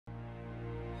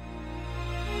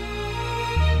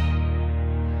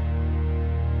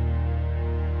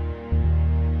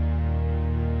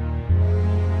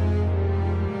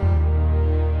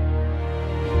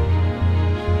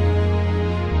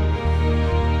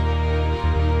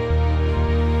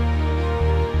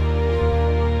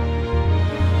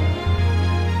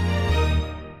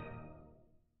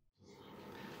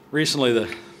Recently,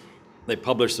 they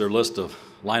published their list of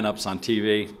lineups on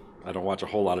TV. I don't watch a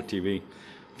whole lot of TV.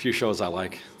 A few shows I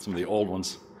like, some of the old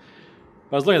ones.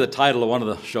 I was looking at the title of one of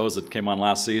the shows that came on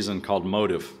last season called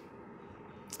Motive.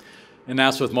 And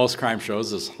as with most crime shows,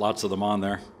 there's lots of them on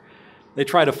there. They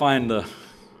try to find the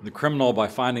criminal by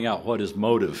finding out what his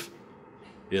motive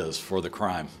is for the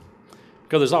crime.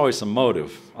 Because there's always some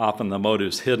motive. Often the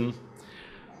motive's hidden,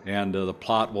 and the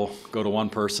plot will go to one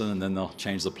person, and then they'll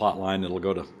change the plot line. It'll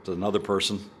go to another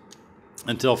person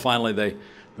until finally the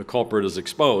culprit is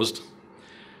exposed.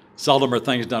 Seldom are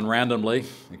things done randomly,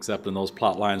 except in those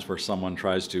plot lines where someone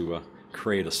tries to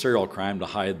create a serial crime to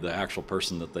hide the actual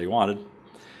person that they wanted,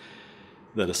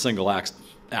 that a single act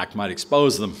might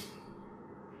expose them.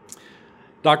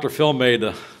 Dr. Phil made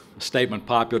a statement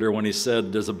popular when he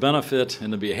said, "There's a benefit in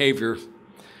the behavior,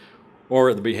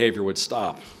 or the behavior would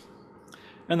stop."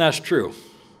 And that's true.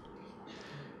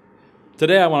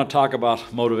 Today I want to talk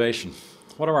about motivation.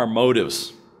 What are our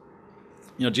motives?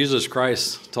 You know, Jesus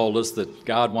Christ told us that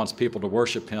God wants people to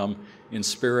worship Him in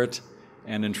spirit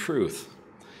and in truth.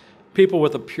 People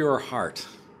with a pure heart.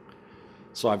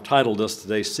 So I've titled this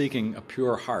today, Seeking a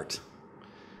Pure Heart.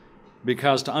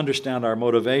 Because to understand our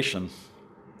motivation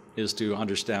is to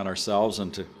understand ourselves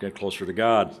and to get closer to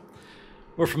God.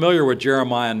 We're familiar with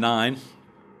Jeremiah 19,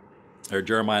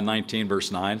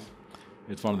 verse 9.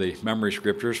 It's one of the memory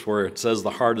scriptures where it says,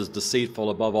 "The heart is deceitful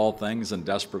above all things and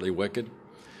desperately wicked.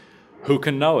 Who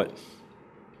can know it?"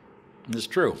 And it's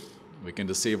true. We can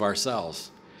deceive ourselves.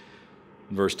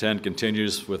 Verse 10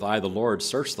 continues with, "I, the Lord,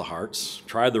 search the hearts,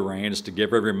 try the reins, to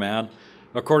give every man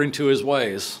according to his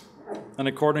ways and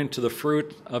according to the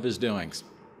fruit of his doings."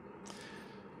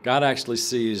 God actually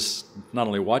sees not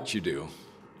only what you do,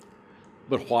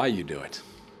 but why you do it.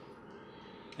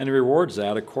 And He rewards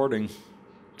that according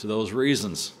to those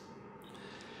reasons.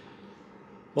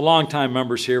 The longtime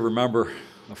members here remember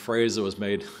a phrase that was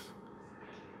made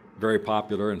very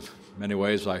popular in many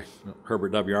ways by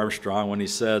Herbert W. Armstrong when he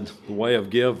said, "The way of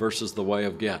give versus the way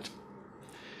of get."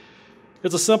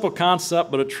 It's a simple concept,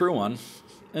 but a true one,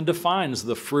 and defines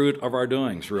the fruit of our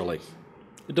doings, really.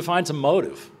 It defines a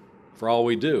motive for all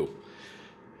we do.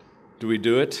 Do we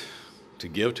do it to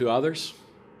give to others?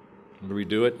 Or do we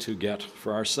do it to get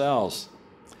for ourselves?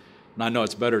 And I know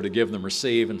it's better to give than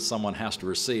receive, and someone has to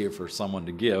receive for someone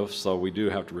to give, so we do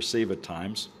have to receive at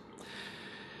times.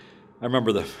 I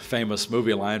remember the famous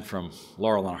movie line from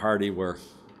Laurel and Hardy where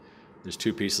there's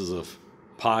two pieces of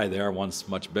pie there, one's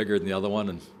much bigger than the other one,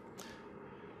 and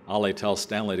Ollie tells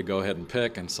Stanley to go ahead and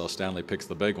pick, and so Stanley picks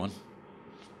the big one.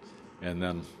 And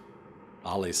then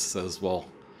Ollie says, "Well,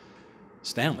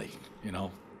 Stanley, you know,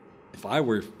 if I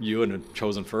were you and had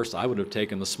chosen first, I would have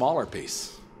taken the smaller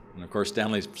piece." And of course,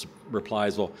 Stanley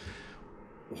replies, "Well,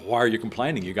 why are you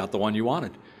complaining? You got the one you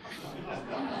wanted."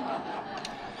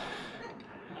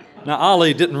 Now,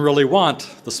 Ollie didn't really want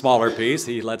the smaller piece.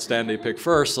 He let Stanley pick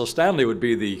first, so Stanley would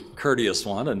be the courteous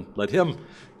one and let him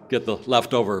get the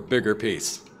leftover bigger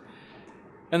piece.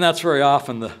 And that's very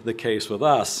often the case with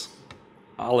us.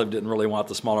 Olive didn't really want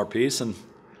the smaller piece, and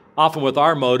often with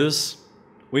our motives,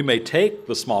 we may take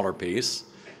the smaller piece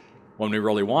when we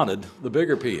really wanted the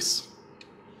bigger piece.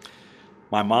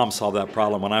 My mom solved that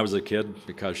problem when I was a kid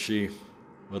because she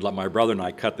would let my brother and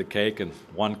I cut the cake, and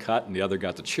one cut and the other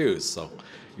got to choose. So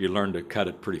you learned to cut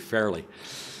it pretty fairly,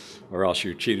 or else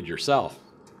you cheated yourself.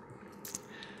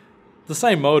 The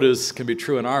same motives can be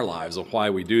true in our lives of why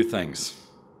we do things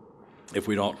if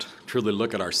we don't truly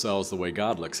look at ourselves the way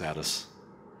God looks at us.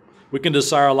 We can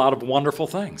desire a lot of wonderful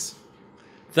things,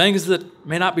 things that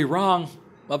may not be wrong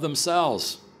of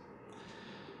themselves.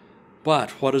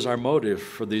 But what is our motive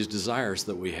for these desires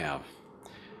that we have?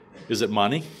 Is it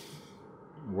money?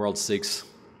 The world seeks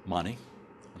money.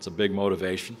 That's a big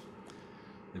motivation.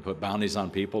 They put bounties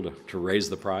on people to raise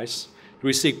the price. Do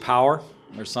we seek power?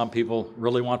 There's some people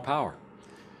really want power.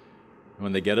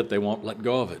 When they get it, they won't let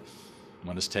go of it.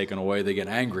 When it's taken away, they get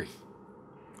angry.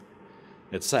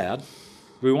 It's sad.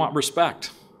 Do we want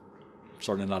respect?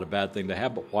 Certainly not a bad thing to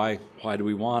have, but why do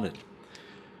we want it?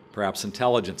 Perhaps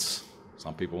intelligence.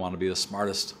 Some people want to be the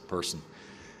smartest person.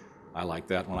 I like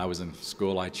that. When I was in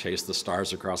school, I chased the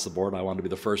stars across the board. I wanted to be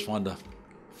the first one to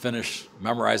finish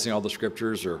memorizing all the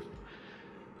scriptures or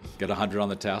get 100 on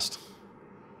the test.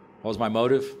 What was my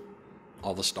motive?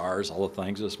 All the stars, all the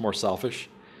things. It's more selfish.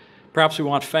 Perhaps we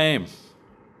want fame.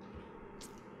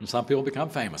 And some people become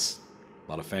famous.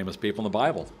 A lot of famous people in the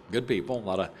Bible, good people, a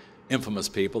lot of infamous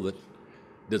people that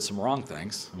did some wrong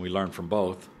things, and we learn from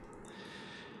both.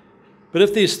 But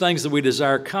if these things that we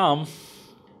desire come,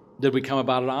 did we come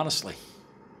about it honestly?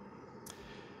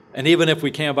 And even if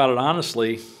we came about it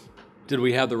honestly, did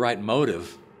we have the right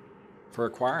motive for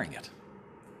acquiring it.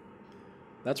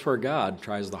 That's where God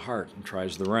tries the heart and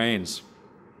tries the reins.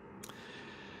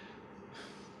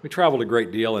 We traveled a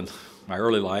great deal in my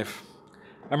early life.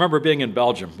 I remember being in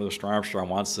Belgium with Mr. Armstrong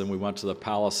once, and we went to the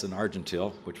palace in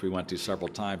Argenteuil, which we went to several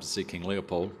times to see King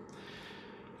Leopold.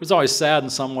 It was always sad in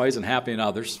some ways and happy in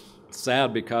others.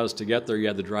 Sad because to get there you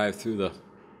had to drive through the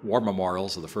war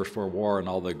memorials of the First World War and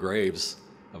all the graves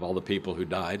of all the people who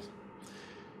died.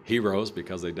 Heroes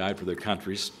because they died for their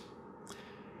countries.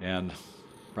 And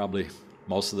probably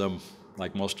most of them,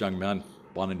 like most young men,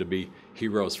 wanting to be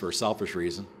heroes for a selfish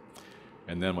reason.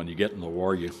 And then when you get in the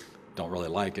war, you don't really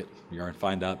like it. You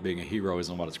find out being a hero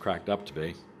isn't what it's cracked up to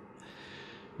be.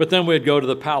 But then we'd go to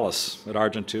the palace at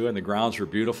Argenteuil, and the grounds were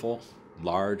beautiful,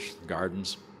 large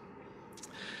gardens.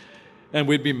 And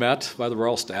we'd be met by the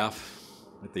royal staff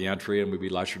at the entry, and we'd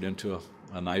be ushered into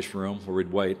a nice room where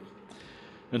we'd wait.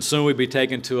 And soon we'd be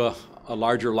taken to a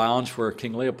larger lounge where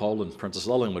King Leopold and Princess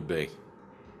Lilian would be.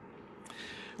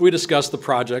 We discussed the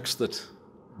projects that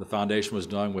the foundation was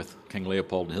doing with King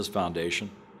Leopold and his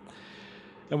foundation.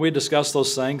 And we discussed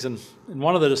those things, and in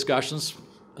one of the discussions,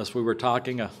 as we were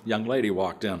talking, a young lady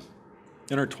walked in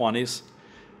her 20s,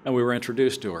 and we were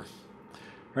introduced to her.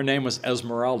 Her name was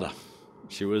Esmeralda.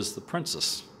 She was the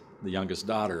princess, the youngest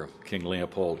daughter of King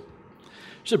Leopold.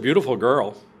 She's a beautiful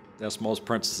girl, as most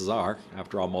princesses are.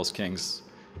 After all, most kings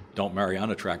don't marry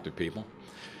unattractive people,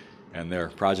 and their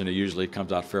progeny usually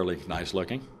comes out fairly nice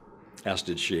looking, as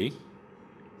did she.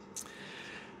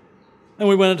 And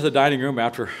we went into the dining room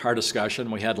after our discussion.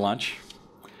 We had lunch.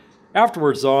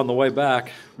 Afterwards, though, on the way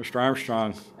back, Mr.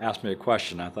 Armstrong asked me a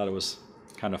question. I thought it was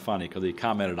kind of funny because he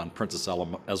commented on Princess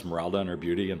Esmeralda and her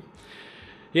beauty. And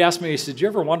he asked me, he said, "Do you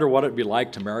ever wonder what it would be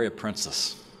like to marry a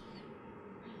princess?"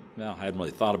 Well, I hadn't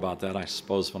really thought about that. I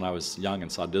suppose when I was young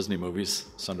and saw Disney movies,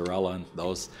 Cinderella and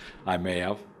those, I may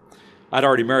have. I'd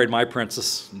already married my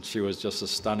princess, and she was just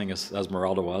as stunning as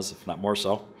Esmeralda was, if not more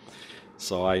so.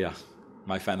 So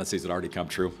my fantasies had already come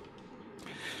true.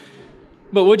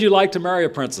 But would you like to marry a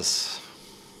princess?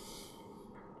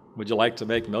 Would you like to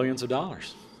make millions of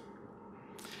dollars?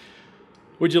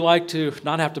 Would you like to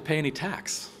not have to pay any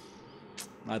tax?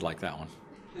 I'd like that one.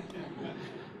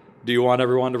 Do you want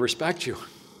everyone to respect you?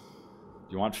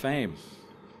 Do you want fame?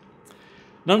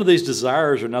 None of these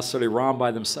desires are necessarily wrong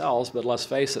by themselves, but let's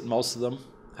face it, most of them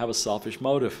have a selfish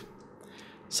motive,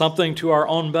 something to our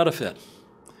own benefit.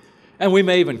 And we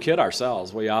may even kid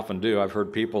ourselves. We often do. I've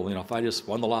heard people, if I just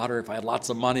won the lottery, if I had lots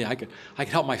of money, I could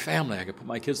help my family. I could put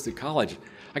my kids through college.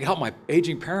 I could help my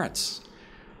aging parents.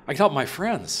 I could help my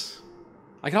friends.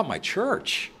 I could help my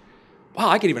church. Wow,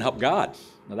 I could even help God.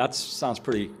 Now that sounds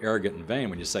pretty arrogant and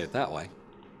vain when you say it that way.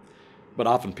 But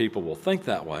often people will think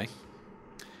that way.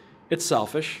 It's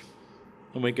selfish,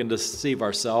 and we can deceive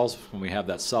ourselves when we have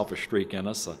that selfish streak in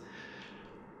us,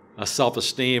 a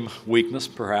self-esteem weakness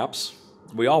perhaps.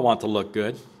 We all want to look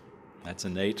good. That's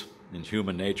innate in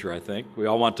human nature, I think. We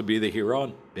all want to be the hero,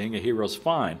 and being a hero is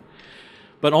fine.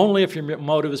 But only if your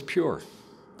motive is pure.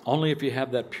 Only if you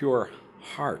have that pure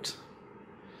heart.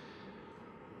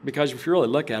 Because if you really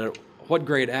look at it, what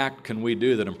great act can we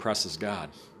do that impresses God?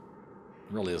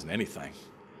 It really isn't anything.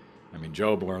 I mean,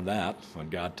 Job learned that when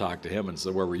God talked to him and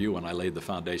said, "Where were you when I laid the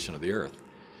foundation of the earth?"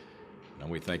 And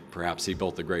we think perhaps he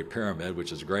built the Great Pyramid,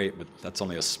 which is great, but that's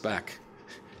only a speck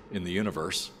in the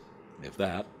universe, if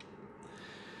that.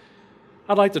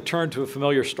 I'd like to turn to a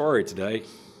familiar story today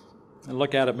and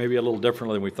look at it maybe a little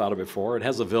differently than we thought of before. It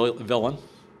has a villain.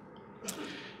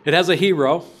 It has a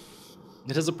hero.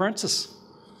 It has a princess.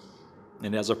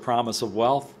 It has a promise of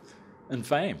wealth and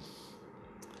fame.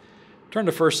 Turn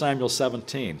to 1 Samuel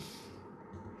 17.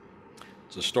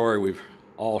 It's a story we've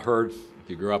all heard. If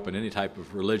you grew up in any type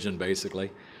of religion,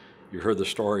 basically, you heard the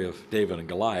story of David and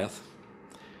Goliath.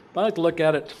 But I'd like to look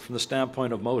at it from the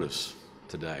standpoint of motives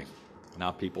today and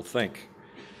how people think.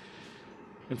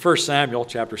 In 1 Samuel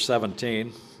chapter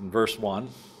 17, in verse 1,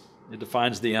 it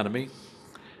defines the enemy.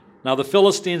 Now the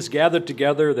Philistines gathered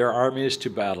together their armies to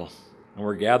battle, and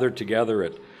were gathered together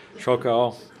at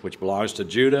Shochoh, which belongs to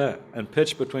Judah, and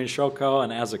pitched between Shochoh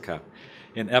and Azekah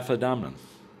in Ephah-dammim.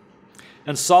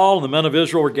 And Saul and the men of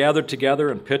Israel were gathered together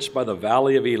and pitched by the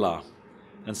valley of Elah,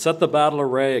 and set the battle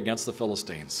array against the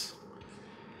Philistines.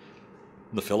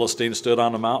 The Philistines stood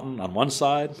on a mountain on one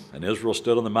side, and Israel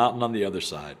stood on the mountain on the other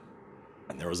side.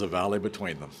 And there was a valley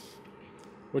between them,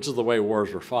 which is the way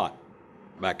wars were fought.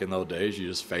 Back in those days, you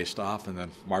just faced off and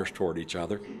then marched toward each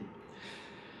other.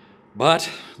 But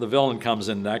the villain comes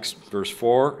in next, verse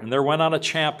 4, and there went out a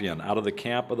champion out of the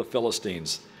camp of the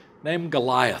Philistines, named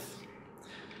Goliath,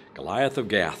 Goliath of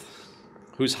Gath,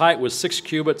 whose height was 6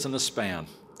 cubits in a span.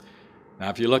 Now,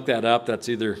 if you look that up, that's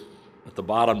either At the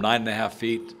bottom, 9.5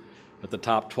 feet. At the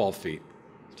top, 12 feet.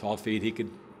 12 feet, he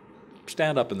could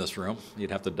stand up in this room.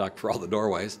 You'd have to duck for all the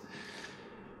doorways.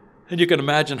 And you can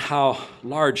imagine how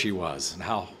large he was and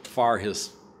how far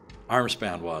his arm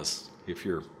span was if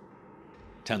you're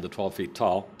 10 to 12 feet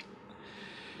tall.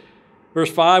 Verse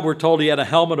 5, we're told he had a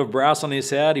helmet of brass on his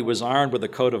head. He was armed with a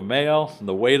coat of mail, and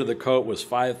the weight of the coat was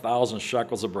 5,000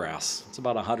 shekels of brass. It's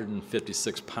about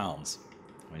 156 pounds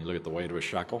when you look at the weight of a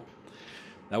shekel.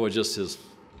 That was just his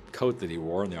coat that he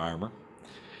wore and the armor.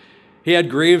 He had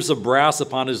greaves of brass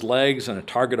upon his legs and a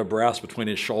target of brass between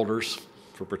his shoulders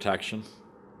for protection.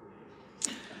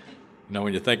 You know,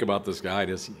 when you think about this guy,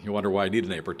 you wonder why he needed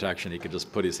any protection. He could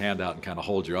just put his hand out and kind of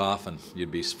hold you off, and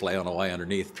you'd be flailing away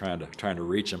underneath trying to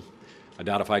reach him. I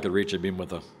doubt if I could reach him even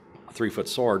with a 3-foot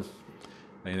sword.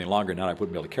 Anything longer than that, I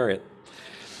wouldn't be able to carry it.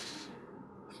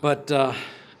 But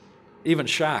even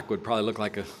Shaq would probably look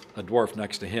like a dwarf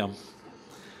next to him.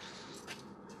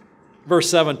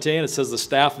 Verse 17, it says the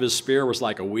staff of his spear was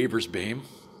like a weaver's beam.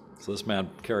 So this man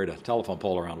carried a telephone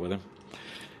pole around with him.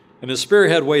 And his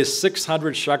spearhead weighs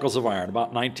 600 shekels of iron,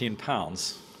 about 19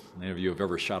 pounds. Any of you have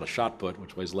ever shot a shot put,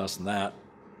 which weighs less than that,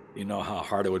 you know how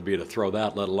hard it would be to throw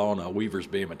that, let alone a weaver's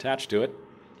beam attached to it.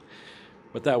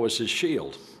 But that was his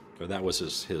shield, or that was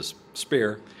his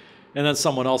spear. And then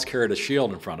someone else carried a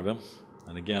shield in front of him.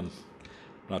 And again,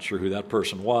 I'm not sure who that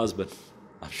person was, but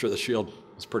I'm sure the shield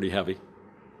was pretty heavy.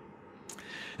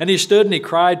 And he stood and he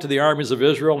cried to the armies of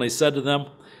Israel, and he said to them,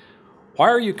 why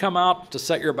are you come out to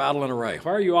set your battle in array?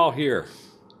 Why are you all here?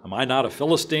 Am I not a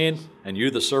Philistine, and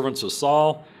you the servants of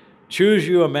Saul? Choose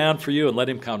you a man for you, and let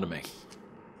him come to me.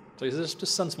 So he says,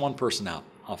 just sends one person out.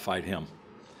 I'll fight him.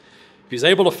 If he's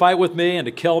able to fight with me and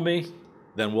to kill me,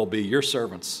 then we'll be your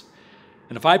servants.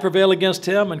 And if I prevail against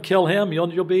him and kill him,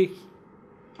 you'll be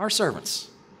our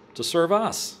servants to serve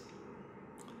us.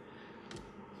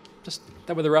 Just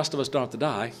that way the rest of us don't have to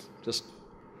die. Just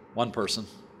one person.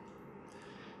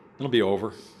 It'll be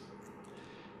over.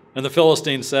 And the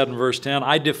Philistine said in verse 10,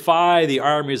 I defy the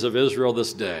armies of Israel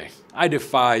this day. I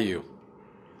defy you.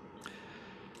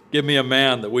 Give me a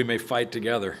man that we may fight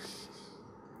together.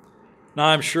 Now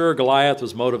I'm sure Goliath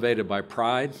was motivated by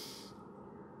pride.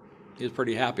 He was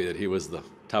pretty happy that he was the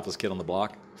toughest kid on the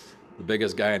block, the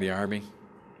biggest guy in the army,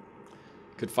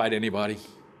 could fight anybody.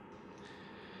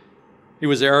 He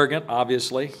was arrogant,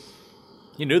 obviously.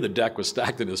 He knew the deck was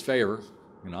stacked in his favor.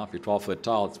 You know, if you're 12 foot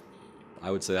tall,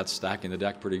 I would say that's stacking the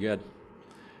deck pretty good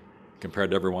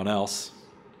compared to everyone else.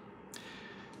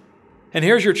 And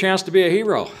here's your chance to be a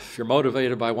hero. If you're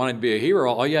motivated by wanting to be a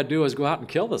hero, all you had to do is go out and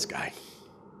kill this guy.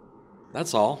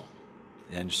 That's all.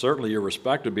 And certainly your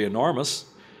respect would be enormous,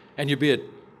 and you'd be a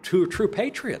true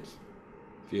patriot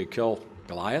if you kill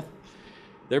Goliath.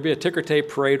 There'd be a ticker tape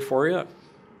parade for you.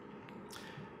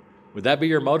 Would that be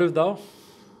your motive, though,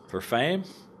 for fame?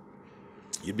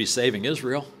 You'd be saving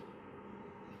Israel.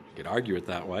 You could argue it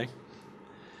that way.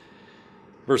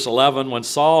 Verse 11, when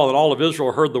Saul and all of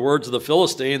Israel heard the words of the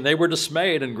Philistine, they were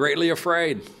dismayed and greatly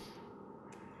afraid.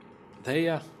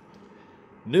 They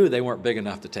knew they weren't big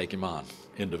enough to take him on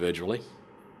individually.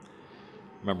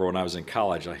 Remember when I was in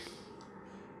college, I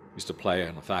used to play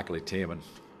on a faculty team, and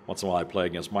once in a while I'd play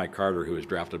against Mike Carter, who was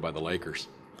drafted by the Lakers.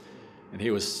 And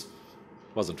he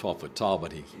wasn't 12 foot tall,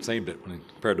 but he seemed it when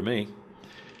compared to me.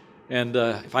 And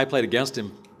if I played against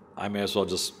him, I may as well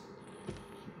just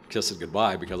kiss it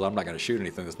goodbye, because I'm not going to shoot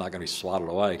anything that's not going to be swatted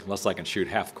away unless I can shoot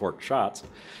half-court shots.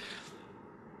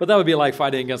 But that would be like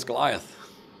fighting against Goliath.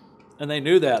 And they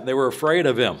knew that. They were afraid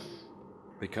of him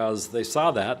because they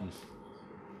saw that. And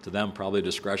to them, probably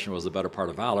discretion was the better part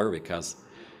of valor, because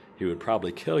he would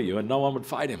probably kill you and no one would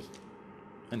fight him.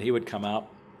 And he would come out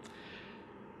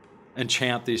and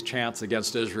chant these chants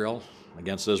against Israel,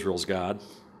 against Israel's God.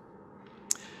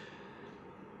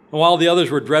 And while the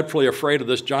others were dreadfully afraid of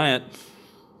this giant,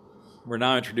 we're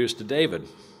now introduced to David.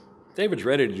 David's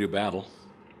ready to do battle.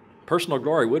 Personal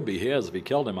glory would be his if he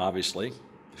killed him, obviously,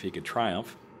 if he could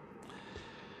triumph.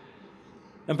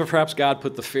 And perhaps God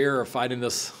put the fear of fighting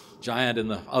this giant in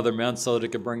the other men so that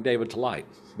it could bring David to light.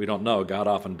 We don't know. God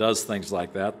often does things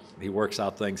like that. He works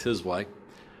out things his way,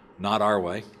 not our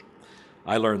way.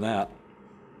 I learned that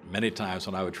many times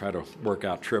when I would try to work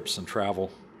out trips and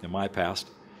travel in my past.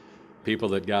 People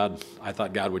that I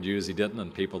thought God would use, he didn't,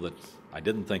 and people that I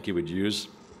didn't think he would use,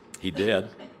 he did.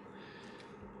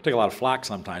 I take a lot of flack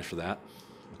sometimes for that.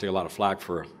 I take a lot of flack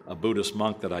for a Buddhist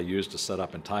monk that I used to set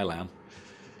up in Thailand.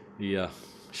 He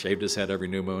shaved his head every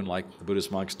new moon like the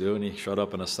Buddhist monks do, and he showed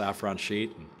up in a saffron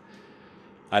sheet. And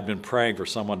I'd been praying for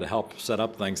someone to help set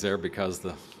up things there, because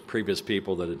the previous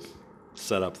people that had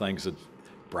set up things had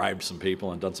bribed some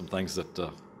people and done some things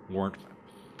that weren't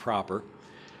proper.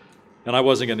 And I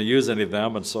wasn't going to use any of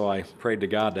them, and so I prayed to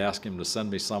God to ask him to send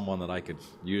me someone that I could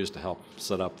use to help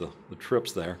set up the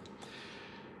trips there.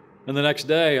 And the next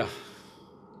day, a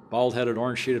bald-headed,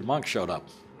 orange-sheeted monk showed up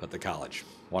at the college,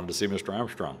 wanted to see Mr.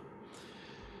 Armstrong.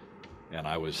 And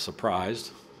I was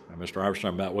surprised. And Mr.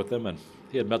 Armstrong met with him, and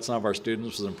he had met some of our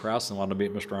students, was impressed, and wanted to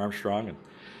meet Mr. Armstrong. And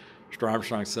Mr.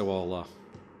 Armstrong said, well,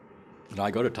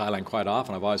 I go to Thailand quite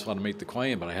often. I've always wanted to meet the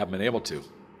Queen, but I haven't been able to.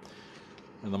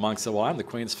 And the monk said, well, I'm the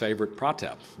Queen's favorite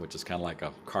pratap, which is kind of like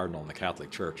a cardinal in the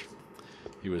Catholic Church.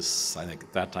 He was, I think,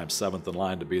 at that time, 7th in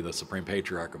line to be the Supreme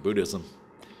Patriarch of Buddhism.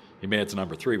 He made it to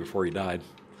number 3 before he died.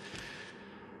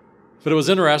 But it was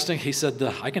interesting. He said,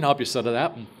 I can help you set it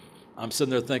up. And I'm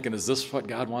sitting there thinking, is this what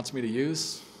God wants me to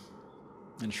use?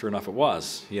 And sure enough, it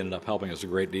was. He ended up helping us a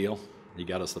great deal. He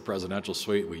got us the presidential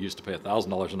suite we used to pay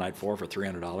 $1,000 a night for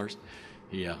 $300.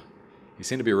 He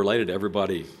seemed to be related to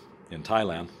everybody in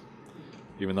Thailand,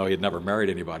 even though he had never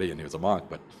married anybody and he was a monk,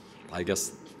 but I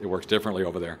guess it works differently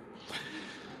over there.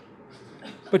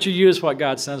 But you use what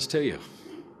God sends to you.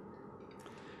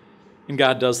 And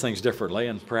God does things differently,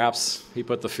 and perhaps he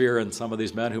put the fear in some of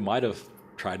these men who might have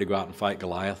tried to go out and fight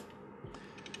Goliath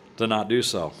to not do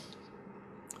so.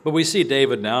 But we see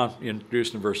David now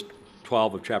introduced in verse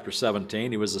 12 of chapter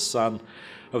 17. He was the son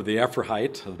of the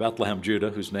Ephraite of Bethlehem, Judah,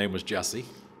 whose name was Jesse.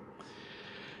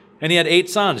 And he had 8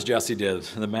 sons, Jesse did.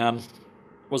 And the man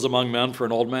was among men for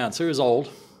an old man. So he was old.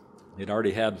 He'd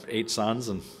already had 8 sons,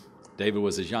 and David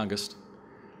was his youngest.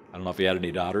 I don't know if he had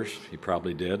any daughters. He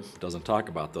probably did. Doesn't talk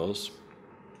about those.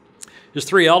 His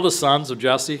 3 eldest sons of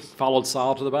Jesse followed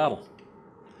Saul to the battle.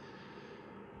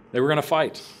 They were going to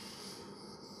fight.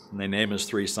 And they named his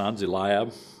 3 sons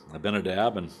Eliab,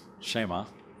 Abinadab, and Shema.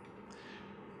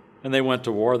 And they went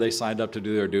to war. They signed up to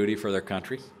do their duty for their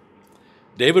country.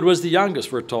 David was the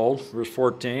youngest, we're told, verse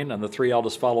 14, and the 3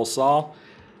 eldest followed Saul.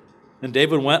 And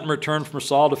David went and returned from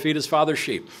Saul to feed his father's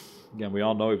sheep. Again, we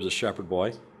all know he was a shepherd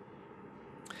boy.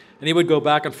 And he would go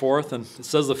back and forth, and it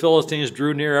says the Philistines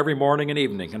drew near every morning and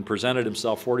evening and presented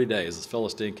himself 40 days. The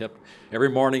Philistine kept, every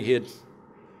morning he'd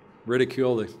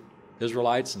ridicule the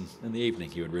Israelites, and in the evening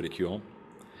he would ridicule them.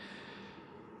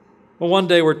 Well, one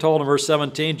day we're told in verse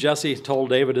 17, Jesse told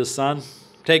David his son,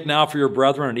 take now for your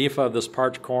brethren an ephah of this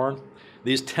parched corn,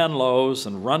 these 10 loaves,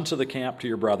 and run to the camp to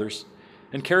your brothers,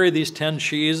 and carry these 10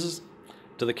 cheeses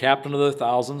to the captain of their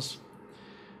thousands,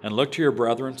 and look to your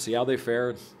brethren, see how they fare,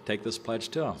 and take this pledge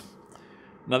to them.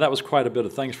 Now that was quite a bit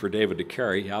of things for David to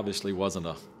carry. He obviously wasn't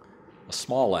a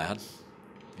small lad.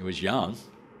 He was young,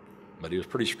 but he was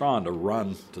pretty strong to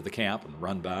run to the camp and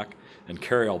run back and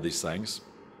carry all these things.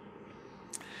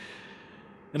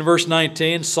 In verse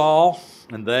 19, Saul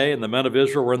and they and the men of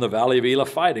Israel were in the valley of Elah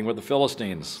fighting with the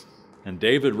Philistines. And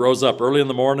David rose up early in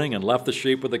the morning and left the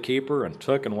sheep with the keeper and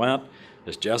took and went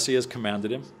as Jesse has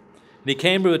commanded him. And he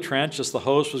came to the trench as the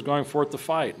host was going forth to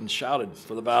fight and shouted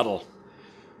for the battle,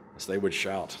 as they would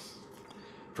shout.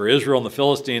 For Israel and the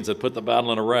Philistines had put the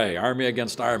battle in array, army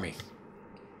against army.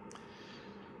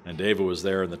 And David was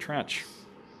there in the trench.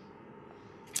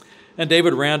 And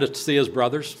David ran to see his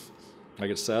brothers, like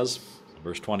it says,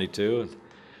 verse 22. And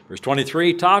verse 23,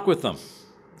 he talked with them.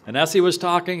 And as he was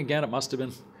talking, again, it must have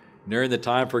been nearing the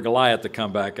time for Goliath to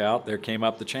come back out, there came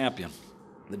up the champion,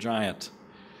 the giant,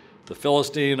 the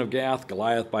Philistine of Gath,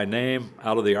 Goliath by name,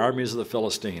 out of the armies of the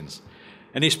Philistines.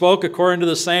 And he spoke according to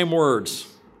the same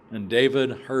words, and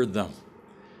David heard them.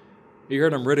 He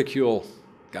heard him ridicule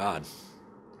God,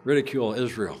 ridicule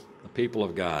Israel, the people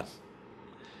of God.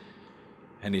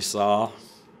 And he saw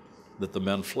that the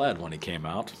men fled when he came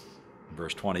out.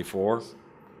 Verse 24,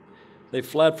 they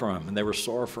fled from him, and they were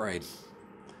sore afraid.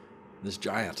 This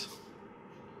giant.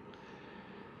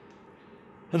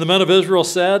 And the men of Israel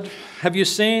said, have you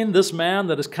seen this man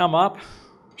that has come up?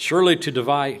 Surely to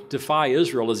defy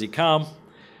Israel is he come.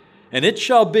 And it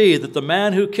shall be that the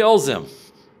man who kills him,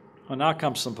 well, now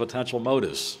comes some potential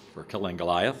motives for killing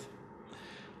Goliath.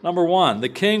 Number 1, the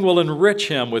king will enrich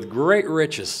him with great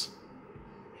riches.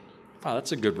 Wow,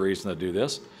 that's a good reason to do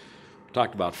this. We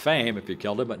talked about fame if you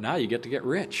killed him, but now you get to get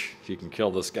rich if you can kill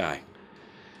this guy.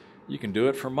 You can do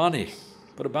it for money.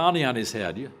 Put a bounty on his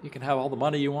head. You can have all the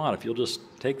money you want if you'll just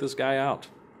take this guy out.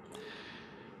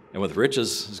 And with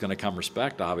riches is going to come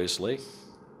respect, obviously.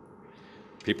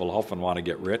 People often want to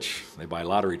get rich. They buy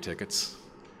lottery tickets,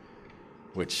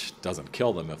 which doesn't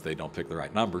kill them if they don't pick the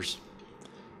right numbers,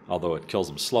 although it kills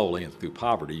them slowly and through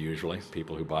poverty usually,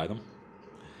 people who buy them.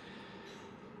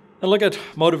 And look at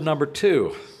motive number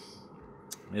 2.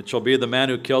 It shall be the man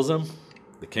who kills him,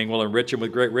 the king will enrich him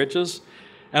with great riches,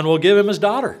 and will give him his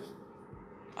daughter.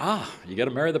 You got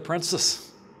to marry the princess.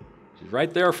 She's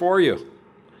right there for you.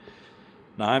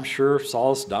 Now, I'm sure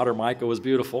Saul's daughter Micah was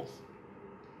beautiful,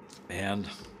 and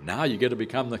now you get to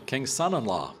become the king's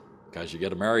son-in-law because you get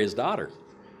to marry his daughter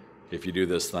if you do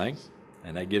this thing,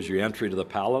 and that gives you entry to the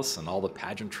palace and all the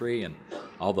pageantry and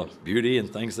all the beauty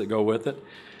and things that go with it.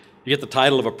 You get the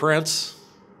title of a prince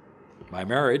by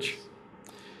marriage,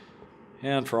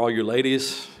 and for all you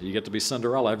ladies, you get to be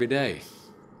Cinderella every day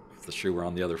if the shoe were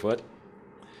on the other foot.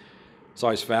 It's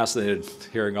always fascinated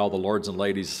hearing all the lords and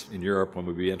ladies in Europe when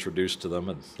we'd be introduced to them,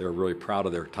 and they're really proud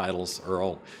of their titles,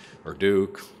 Earl or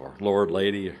Duke or Lord,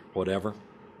 Lady, or whatever.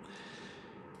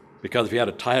 Because if you had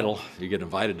a title, you get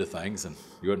invited to things and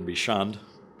you wouldn't be shunned.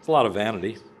 It's a lot of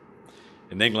vanity.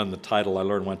 In England, the title I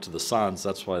learned went to the sons.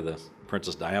 That's why the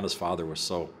Princess Diana's father was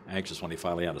so anxious when he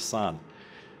finally had a son.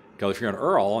 Because if you're an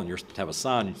earl and you have a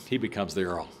son, he becomes the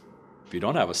earl. If you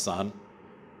don't have a son,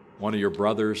 one of your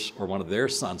brothers or one of their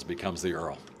sons becomes the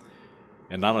earl.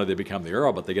 And not only do they become the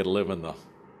earl, but they get to live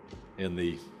in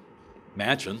the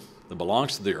mansion that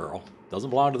belongs to the earl. It doesn't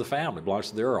belong to the family, it belongs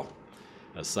to the earl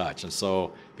as such. And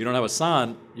so if you don't have a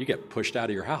son, you get pushed out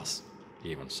of your house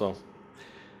even. So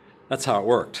that's how it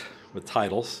worked with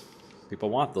titles. People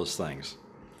want those things,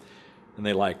 and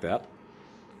they like that.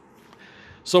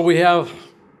 So we have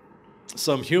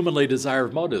some humanly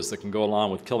desired motives that can go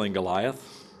along with killing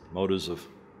Goliath, motives of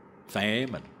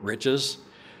fame and riches,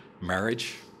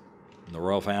 marriage, and the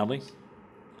royal family.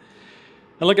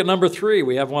 And look at number 3.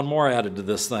 We have one more added to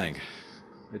this thing.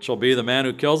 It shall be the man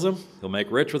who kills him, he'll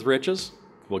make rich with riches,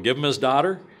 will give him his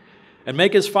daughter, and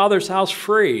make his father's house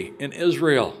free in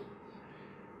Israel.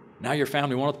 Now your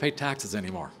family won't have to pay taxes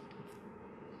anymore.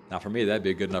 Now for me, that'd be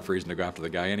a good enough reason to go after the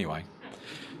guy anyway.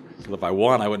 Because if I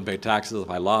won, I wouldn't pay taxes. If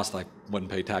I lost, I wouldn't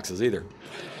pay taxes either.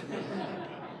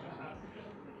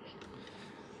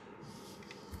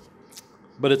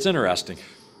 But it's interesting.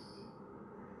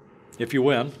 If you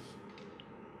win,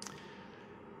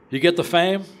 you get the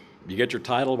fame, you get your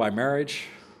title by marriage,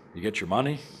 you get your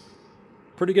money.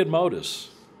 Pretty good motives.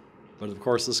 But of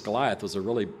course, this Goliath was a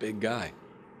really big guy.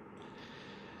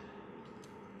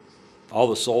 All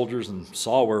the soldiers and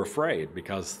Saul were afraid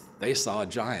because they saw a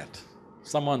giant,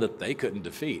 someone that they couldn't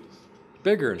defeat,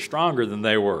 bigger and stronger than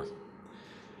they were.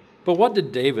 But what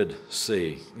did David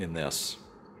see in this?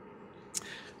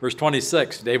 Verse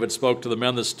 26, David spoke to the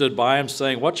men that stood by him,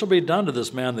 saying, "What shall be done to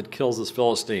this man that kills this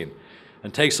Philistine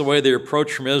and takes away the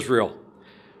reproach from Israel?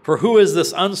 For who is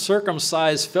this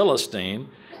uncircumcised Philistine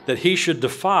that he should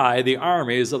defy the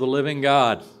armies of the living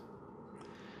God?"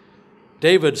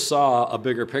 David saw a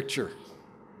bigger picture.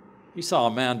 He saw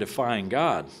a man defying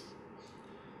God,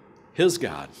 his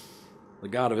God, the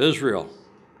God of Israel.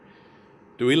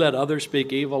 Do we let others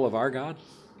speak evil of our God,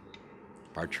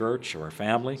 of our church, of our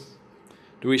family?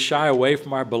 Do we shy away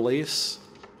from our beliefs?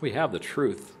 We have the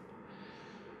truth.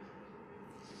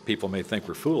 People may think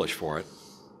we're foolish for it,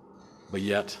 but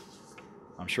yet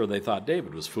I'm sure they thought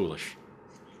David was foolish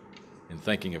in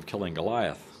thinking of killing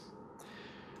Goliath.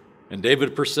 And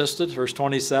David persisted. Verse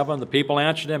 27, the people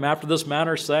answered him after this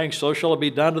manner, saying, "So shall it be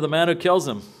done to the man who kills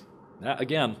him."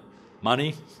 Again,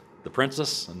 money, the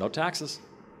princess, and no taxes,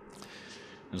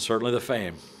 and certainly the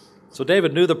fame. So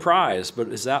David knew the prize, but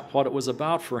is that what it was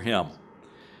about for him?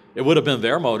 It would have been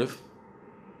their motive.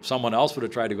 Someone else would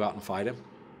have tried to go out and fight him.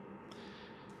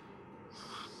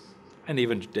 And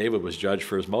even David was judged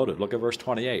for his motive. Look at verse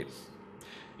 28.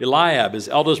 Eliab, his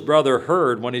eldest brother,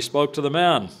 heard when he spoke to the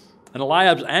men, and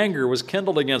Eliab's anger was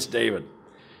kindled against David.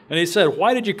 And he said,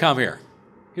 "Why did you come here?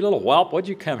 You little whelp, what did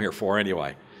you come here for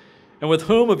anyway? And with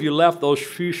whom have you left those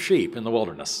few sheep in the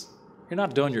wilderness? You're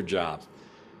not doing your job.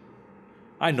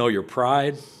 I know your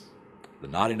pride, the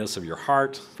naughtiness of your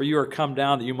heart, for you are come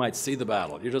down that you might see the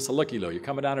battle. You're just a looky-loo. You're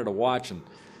coming down here to watch and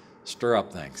stir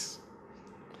up things."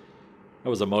 That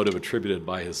was a motive attributed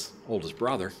by his oldest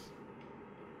brother,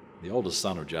 the oldest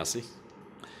son of Jesse.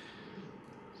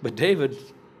 But David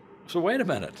said, wait a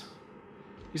minute.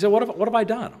 He said, what have I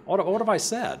done? What have I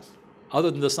said? Other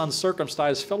than this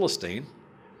uncircumcised Philistine,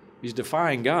 he's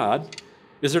defying God.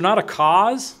 Is there not a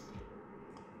cause?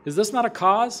 Is this not a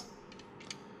cause?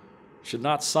 Should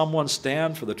not someone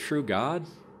stand for the true God?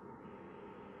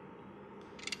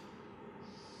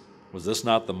 Was this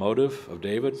not the motive of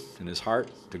David in his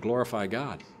heart? To glorify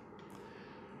God,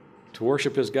 to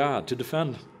worship his God, to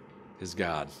defend his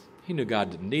God. He knew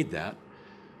God didn't need that,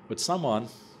 but someone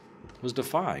was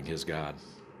defying his God.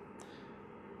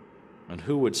 And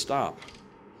who would stop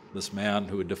this man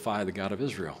who would defy the God of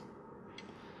Israel?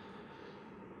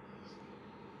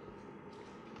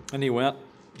 And he went,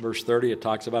 verse 30, it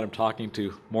talks about him talking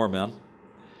to more men.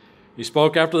 He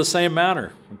spoke after the same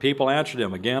manner, and people answered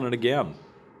him again and again.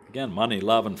 Again, money,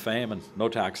 love, and fame, and no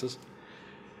taxes.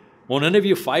 Won't any of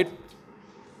you fight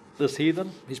this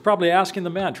heathen? He's probably asking the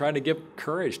men, trying to give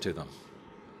courage to them.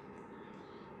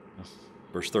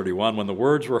 Verse 31, when the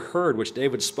words were heard which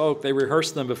David spoke, they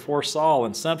rehearsed them before Saul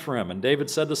and sent for him. And David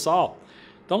said to Saul,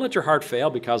 don't let your heart fail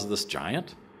because of this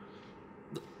giant.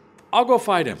 I'll go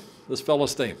fight him, this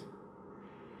Philistine.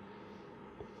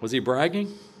 Was he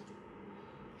bragging?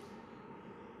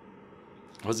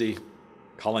 Was he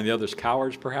calling the others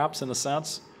cowards, perhaps, in a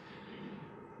sense?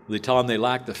 Was he telling them they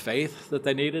lacked the faith that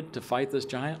they needed to fight this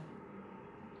giant?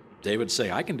 David would say,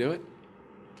 I can do it.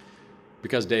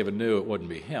 Because David knew it wouldn't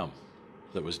be him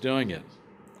that was doing it.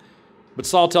 But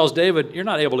Saul tells David, you're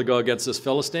not able to go against this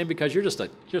Philistine because you're just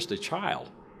a child.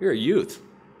 You're a youth.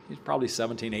 He's probably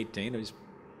 17, 18. He's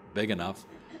big enough.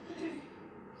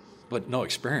 But no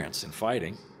experience in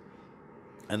fighting.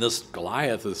 And this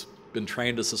Goliath has been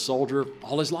trained as a soldier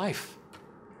all his life.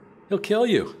 He'll kill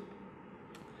you.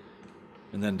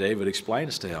 And then David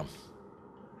explains to him.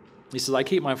 He says, I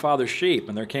keep my father's sheep,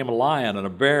 and there came a lion and a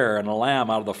bear and a lamb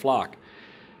out of the flock.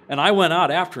 And I went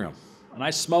out after him, and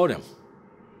I smote him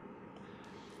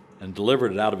and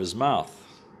delivered it out of his mouth.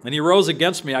 And he rose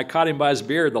against me. I caught him by his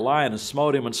beard, the lion, and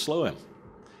smote him and slew him.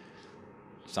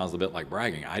 Sounds a bit like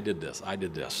bragging. I did this. I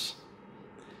did this.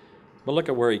 But look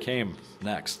at where he came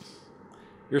next.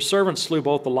 Your servant slew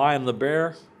both the lion and the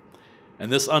bear,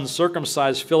 and this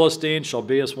uncircumcised Philistine shall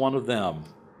be as one of them,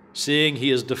 seeing he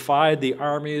has defied the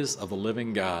armies of the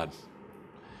living God.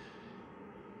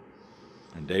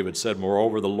 And David said,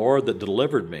 moreover, the Lord that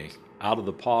delivered me out of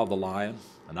the paw of the lion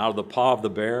and out of the paw of the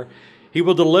bear, he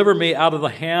will deliver me out of the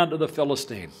hand of the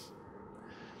Philistine.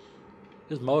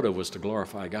 His motive was to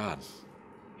glorify God.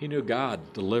 He knew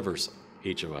God delivers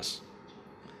each of us.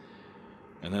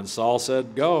 And then Saul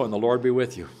said, go, and the Lord be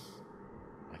with you.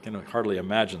 I can hardly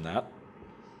imagine that.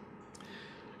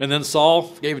 And then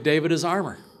Saul gave David his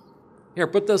armor. Here,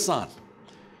 put this on.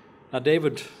 Now,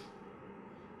 David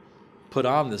put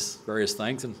on this various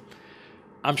things, and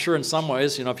I'm sure in some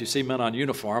ways, if you see men on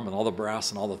uniform and all the brass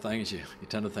and all the things, you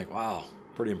tend to think, wow,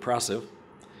 pretty impressive.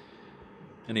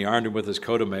 And he armed him with his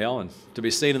coat of mail, and to be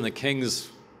seen in the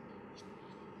king's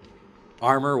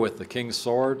armor with the king's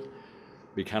sword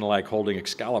be kind of like holding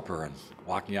Excalibur and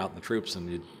walking out in the troops, and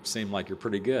you seem like you're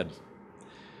pretty good.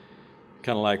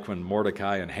 Kind of like when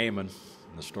Mordecai and Haman,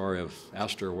 in the story of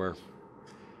Esther, where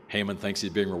Haman thinks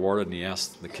he's being rewarded, and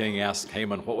the king asks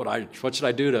Haman, what should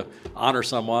I do to honor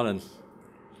someone, and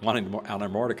wanting to honor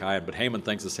Mordecai, but Haman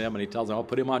thinks it's him, and he tells him,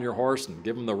 put him on your horse and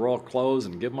give him the royal clothes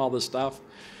and give him all this stuff.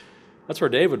 That's where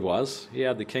David was. He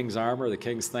had the king's armor, the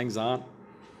king's things on.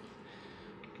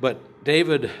 But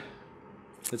David,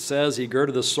 it says he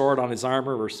girded the sword on his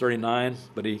armor, verse 39,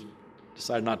 but he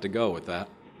decided not to go with that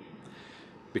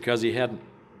because he hadn't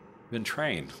been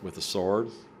trained with the sword.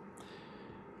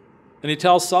 And he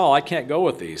tells Saul, I can't go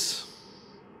with these.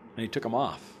 And he took them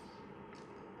off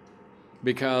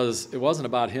because it wasn't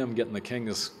about him getting the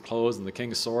king's clothes and the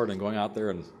king's sword and going out there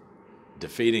and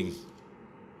defeating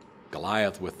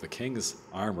Goliath with the king's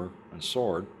armor and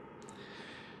sword.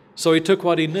 So he took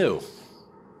what he knew,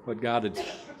 what God had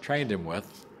trained him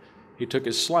with. He took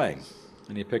his sling,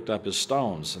 and he picked up his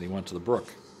stones, and he went to the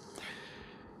brook.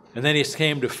 And then he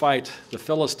came to fight the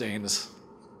Philistines,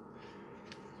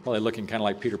 probably looking kind of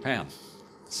like Peter Pan,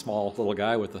 small little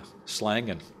guy with a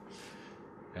sling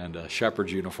and a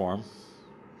shepherd's uniform.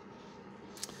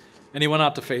 And he went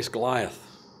out to face Goliath,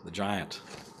 the giant.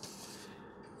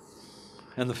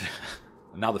 And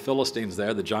now the Philistine's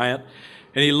there, the giant.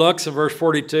 And he looks in verse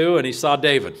 42, and he saw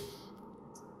David.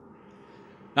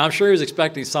 Now, I'm sure he was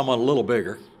expecting someone a little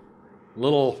bigger, a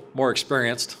little more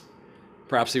experienced,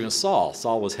 perhaps even Saul.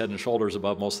 Saul was head and shoulders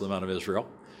above most of the men of Israel,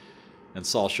 and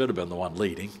Saul should have been the one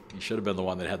leading. He should have been the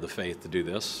one that had the faith to do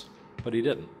this, but he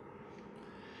didn't.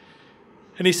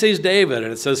 And he sees David,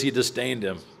 and it says he disdained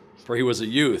him, for he was a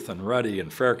youth and ruddy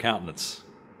and fair countenance.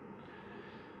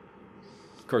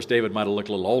 Of course, David might have looked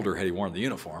a little older had he worn the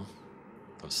uniform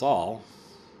of Saul.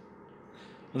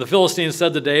 And the Philistines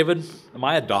said to David, am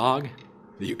I a dog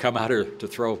that you come out here to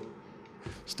throw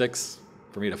sticks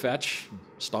for me to fetch,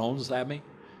 stones at me?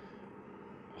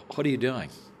 What are you doing,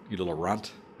 you little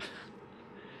runt?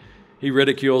 He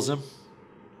ridicules him.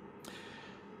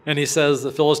 And he says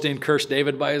the Philistine cursed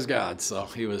David by his God, so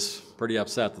he was pretty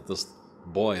upset that this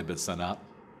boy had been sent out.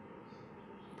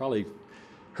 Probably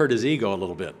hurt his ego a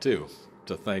little bit, too,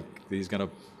 to think that he's going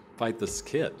to fight this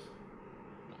kid.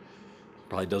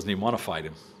 Probably doesn't even want to fight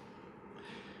him.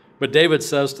 But David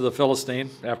says to the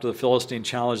Philistine, after the Philistine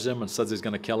challenged him and says he's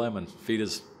going to kill him and feed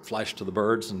his flesh to the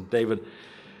birds, and David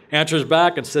answers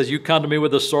back and says, you come to me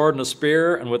with a sword and a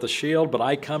spear and with a shield, but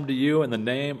I come to you in the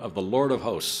name of the Lord of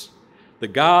hosts, the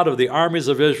God of the armies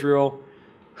of Israel,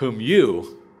 whom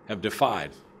you have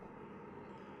defied.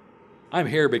 I'm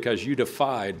here because you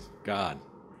defied God.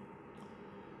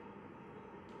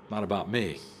 Not about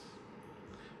me.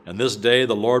 And this day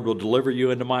the Lord will deliver you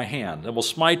into my hand, and will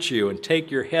smite you and take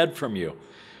your head from you.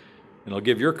 And he'll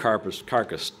give your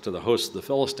carcass to the hosts of the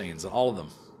Philistines, and all of them,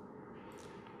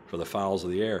 for the fowls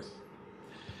of the air.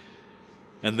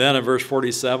 And then in verse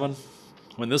 47,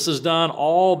 when this is done,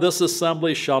 all this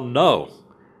assembly shall know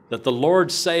that the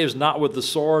Lord saves not with the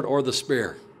sword or the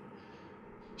spear.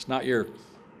 It's not your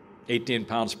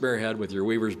 18-pound spearhead with your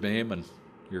weaver's beam and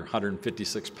your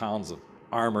 156 pounds of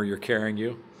armor you're carrying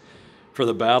you. For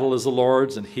the battle is the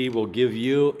Lord's, and he will give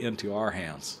you into our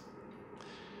hands.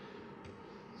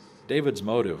 David's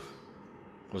motive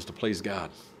was to please God,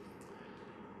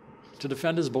 to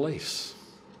defend his beliefs,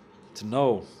 to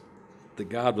know that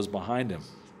God was behind him.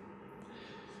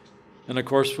 And of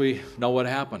course, we know what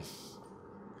happened.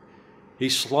 He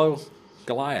slew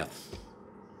Goliath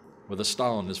with a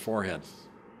stone in his forehead.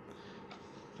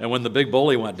 And when the big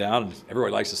bully went down, and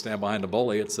everybody likes to stand behind the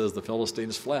bully, it says the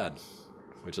Philistines fled,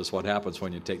 which is what happens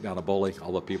when you take down a bully.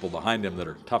 All the people behind him that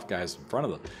are tough guys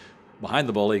behind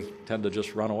the bully tend to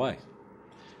just run away.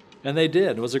 And they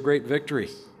did. It was a great victory.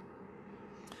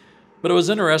 But it was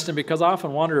interesting because I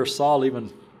often wonder if Saul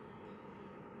even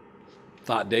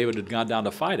thought David had gone down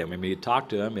to fight him. I mean, he'd talked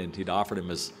to him and he'd offered him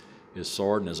his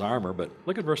sword and his armor. But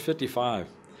look at verse 55.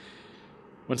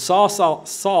 When Saul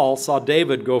saw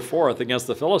David go forth against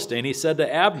the Philistine, he said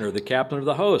to Abner, the captain of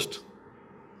the host,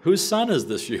 "Whose son is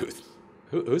this youth?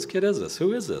 Whose kid is this?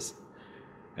 Who is this?"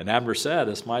 And Abner said,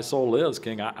 "As my soul lives,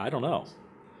 King, I don't know."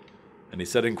 And he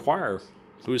said, "Inquire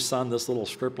whose son this little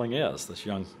stripling is, this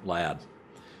young lad."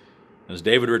 And as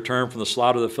David returned from the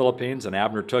slaughter of the Philistines, and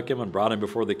Abner took him and brought him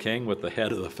before the king with the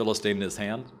head of the Philistine in his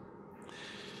hand.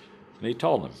 And he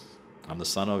told him, "I'm the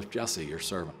son of Jesse, your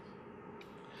servant."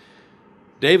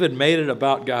 David made it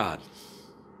about God,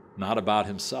 not about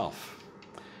himself.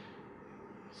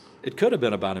 It could have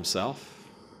been about himself.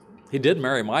 He did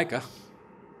marry Micah,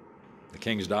 the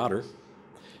king's daughter.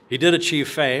 He did achieve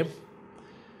fame,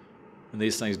 and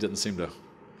these things didn't seem to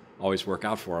always work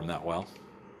out for him that well,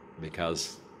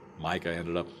 because Micah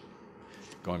ended up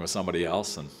going with somebody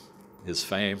else, and his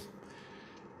fame,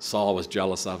 Saul was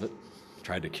jealous of it,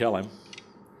 tried to kill him.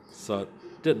 So it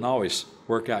didn't always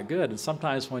work out good. And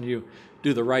sometimes when you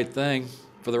do the right thing,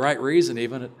 for the right reason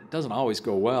even, it doesn't always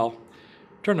go well.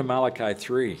 Turn to Malachi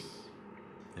 3,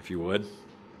 if you would.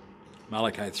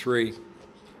 Malachi 3,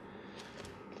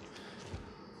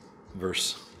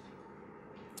 verse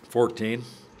 14.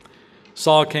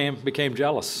 Saul became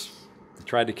jealous. He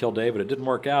tried to kill David. It didn't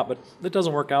work out, but it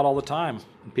doesn't work out all the time.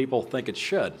 And people think it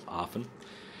should often.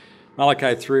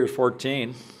 Malachi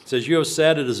 3:14 says, "You have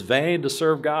said it is vain to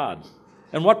serve God.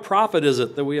 And what profit is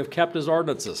it that we have kept his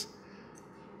ordinances?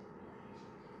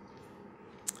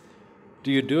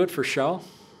 Do you do it for show?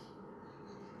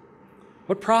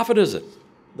 What profit is it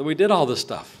that we did all this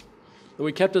stuff, that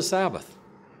we kept the Sabbath,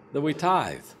 that we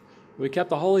tithed, that we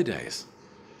kept the holy days?"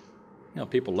 You know,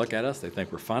 people look at us, they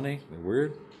think we're funny, we're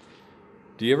weird.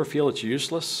 Do you ever feel it's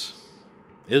useless?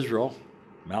 Israel,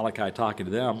 Malachi talking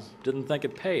to them, didn't think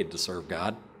it paid to serve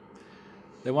God.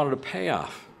 They wanted a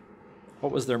payoff.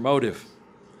 What was their motive?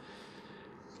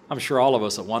 I'm sure all of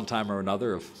us at one time or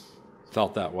another have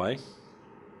felt that way.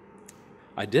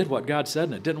 I did what God said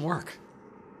and it didn't work.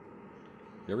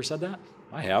 You ever said that?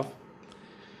 I have.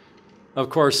 Of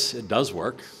course, it does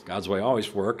work. God's way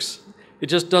always works. It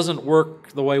just doesn't work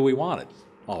the way we want it,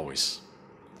 always.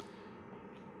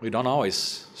 We don't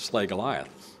always slay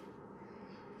Goliath.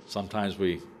 Sometimes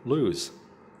we lose.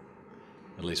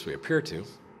 At least we appear to.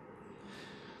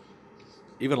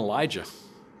 Even Elijah.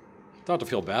 Not to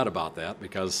feel bad about that,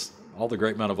 because all the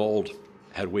great men of old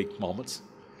had weak moments.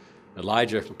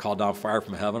 Elijah called down fire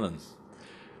from heaven, and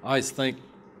I always think,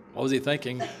 what was he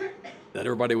thinking? That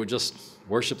everybody would just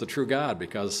worship the true God,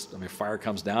 because, I mean, fire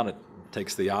comes down, it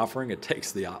takes the offering, it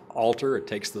takes the altar, it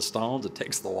takes the stones, it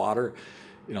takes the water,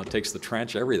 you know, it takes the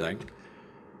trench, everything.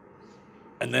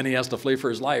 And then he has to flee for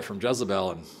his life from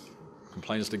Jezebel and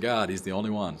complains to God. He's the only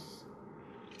one.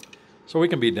 So we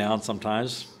can be down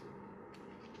sometimes,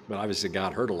 but obviously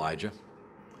God heard Elijah,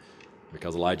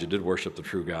 because Elijah did worship the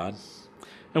true God.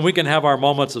 And we can have our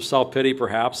moments of self-pity,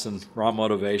 perhaps, and wrong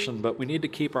motivation, but we need to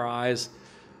keep our eyes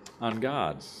on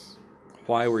God.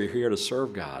 Why we're here to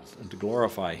serve God and to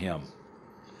glorify him.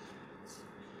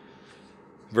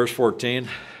 Verse 14,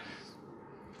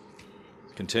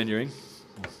 continuing.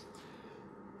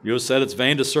 "You have said it's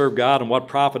vain to serve God, and what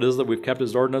profit is that we've kept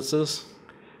his ordinances,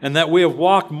 and that we have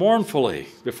walked mournfully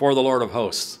before the Lord of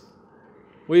hosts."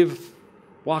 We've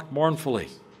walked mournfully.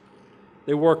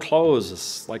 They wore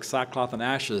clothes like sackcloth and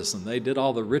ashes, and they did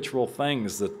all the ritual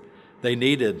things that they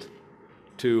needed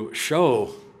to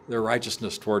show their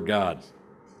righteousness toward God.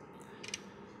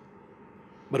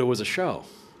 But it was a show.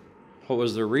 What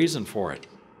was their reason for it?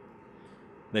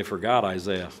 They forgot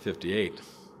Isaiah 58,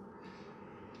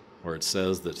 where it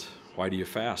says that, why do you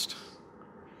fast?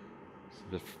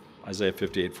 Isaiah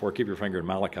 58:4, keep your finger in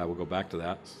Malachi, we'll go back to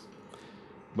that.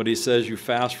 But he says, you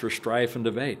fast for strife and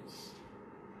debate.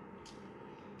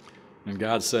 And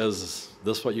God says, is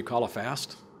this what you call a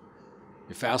fast?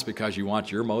 You fast because you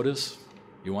want your motives,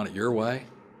 you want it your way,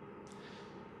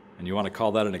 and you want to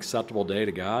call that an acceptable day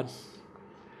to God?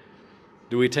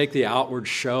 Do we take the outward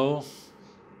show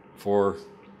for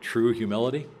true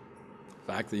humility?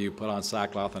 The fact that you put on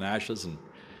sackcloth and ashes and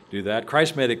do that.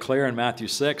 Christ made it clear in Matthew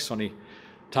 6 when he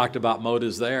talked about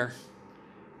motives there.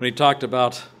 When he talked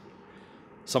about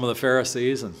some of the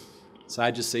Pharisees and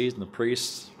Sadducees and the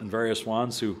priests and various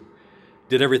ones who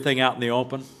did everything out in the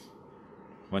open.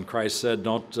 When Christ said,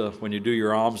 when you do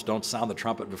your alms, don't sound the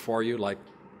trumpet before you like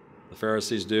the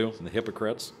Pharisees do and the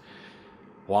hypocrites.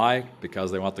 Why?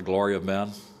 Because they want the glory of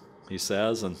men, he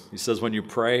says. And he says, when you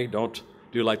pray, don't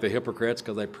do like the hypocrites,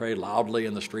 because they pray loudly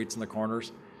in the streets and the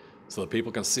corners so that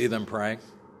people can see them praying.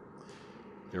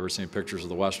 You ever seen pictures of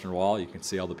the Western Wall? You can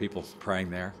see all the people praying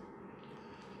there.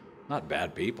 Not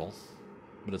bad people,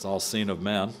 but it's all seen of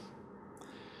men.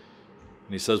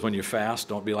 And he says, when you fast,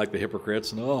 don't be like the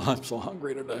hypocrites. And, oh, I'm so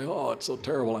hungry today. Oh, it's so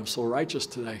terrible. I'm so righteous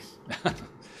today.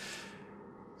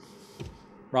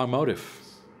 Wrong motive.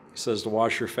 He says to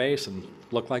wash your face and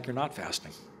look like you're not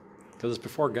fasting, because it's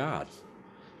before God,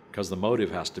 because the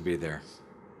motive has to be there.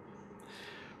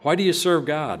 Why do you serve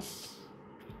God?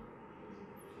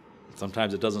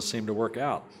 Sometimes it doesn't seem to work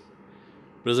out.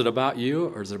 But is it about you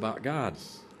or is it about God?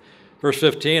 Verse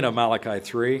 15 of Malachi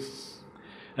 3,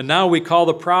 and now we call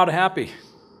the proud happy.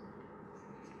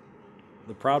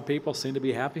 The proud people seem to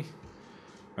be happy.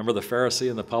 Remember the Pharisee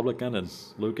and the publican in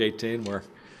Luke 18 where,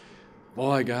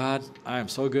 boy, God, I am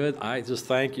so good. I just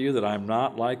thank you that I'm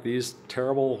not like these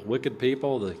terrible, wicked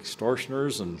people, the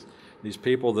extortioners and these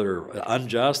people that are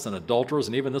unjust and adulterers,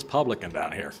 and even this publican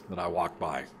down here that I walk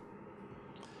by.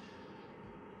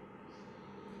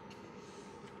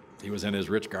 He was in his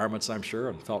rich garments, I'm sure,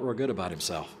 and felt real good about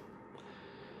himself.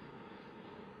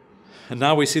 And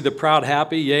now we see the proud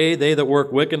happy. Yea, they that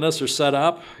work wickedness are set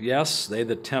up. Yes, they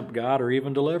that tempt God are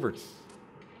even delivered.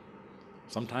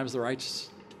 Sometimes the righteous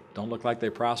don't look like they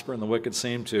prosper, and the wicked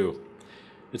seem to.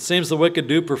 It seems the wicked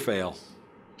do prevail.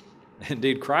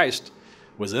 Indeed, Christ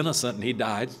was innocent, and he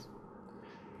died.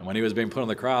 And when he was being put on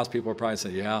the cross, people were probably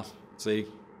saying, yeah, see.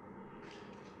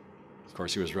 Of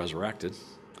course, he was resurrected.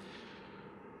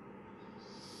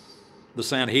 The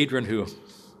Sanhedrin who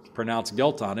pronounced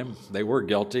guilt on him, they were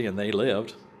guilty and they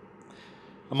lived.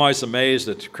 I'm always amazed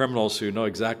at criminals who know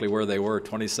exactly where they were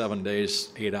 27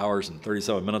 days, 8 hours, and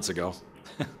 37 minutes ago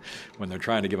when they're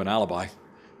trying to give an alibi.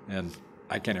 And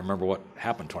I can't even remember what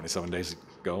happened 27 days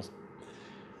ago,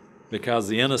 because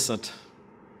the innocent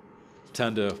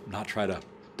tend to not try to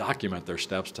document their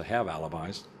steps to have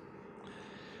alibis.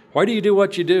 Why do you do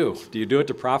what you do? Do you do it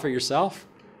to profit yourself,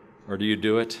 or do you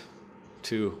do it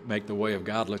to make the way of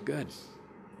God look good?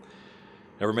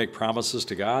 Ever make promises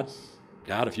to God?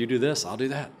 God, if you do this, I'll do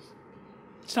that.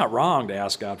 It's not wrong to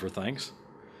ask God for things.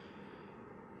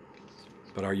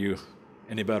 But are you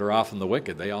any better off than the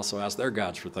wicked? They also asked their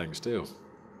gods for things too.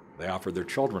 They offered their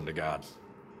children to God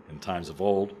in times of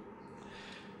old.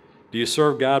 Do you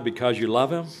serve God because you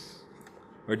love him,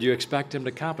 or do you expect him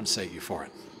to compensate you for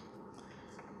it?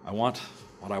 I want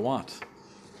what I want.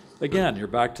 Again, you're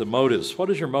back to motives.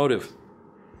 What is your motive?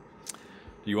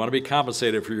 Do you want to be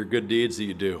compensated for your good deeds that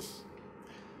you do?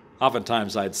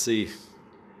 Oftentimes I'd see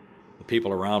the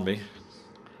people around me.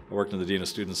 I worked in the Dean of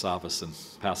Students' office in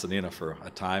Pasadena for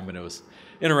a time, and it was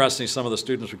interesting. Some of the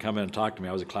students would come in and talk to me.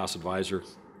 I was a class advisor.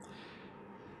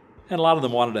 And a lot of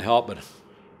them wanted to help, but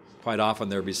quite often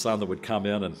there would be some that would come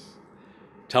in and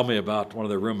tell me about one of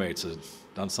their roommates that had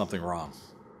done something wrong.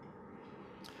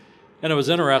 And it was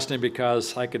interesting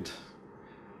because I could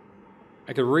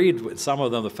read with some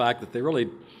of them the fact that they really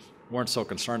weren't so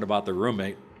concerned about their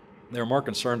roommate. They were more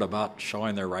concerned about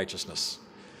showing their righteousness.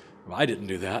 Well, I didn't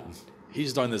do that, and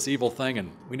he's done this evil thing,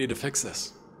 and we need to fix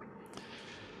this.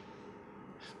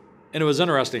 And it was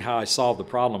interesting how I solved the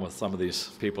problem with some of these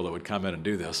people that would come in and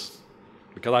do this,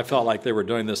 because I felt like they were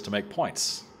doing this to make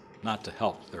points, not to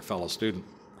help their fellow student.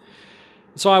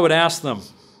 And so I would ask them,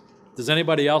 does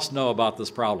anybody else know about this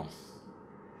problem?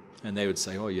 And they would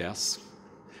say, oh, yes.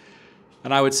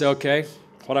 And I would say, okay,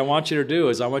 what I want you to do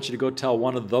is I want you to go tell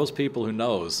one of those people who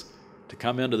knows to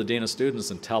come into the dean of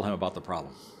students and tell him about the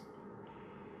problem.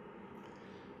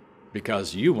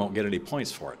 Because you won't get any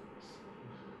points for it.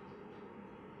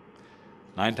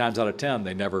 9 times out of 10,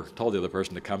 they never told the other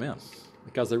person to come in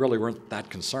because they really weren't that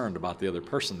concerned about the other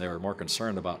person. They were more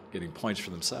concerned about getting points for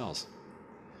themselves.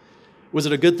 Was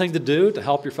it a good thing to do to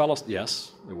help your fellows?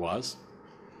 Yes, it was.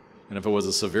 And if it was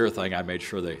a severe thing, I made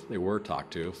sure they were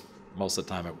talked to. Most of the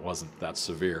time, it wasn't that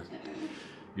severe.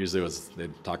 Usually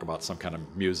they'd talk about some kind of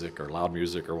music or loud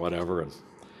music or whatever. And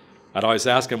I'd always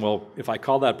ask him, well, if I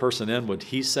called that person in, would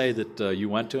he say that you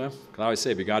went to him? Because I always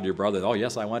say, if you got to your brother, oh,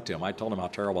 yes, I went to him. I told him how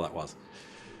terrible that was.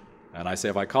 And I say,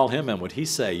 if I called him in, would he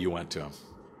say you went to him?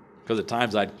 Because at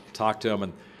times I'd talk to him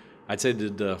and I'd say,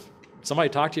 did somebody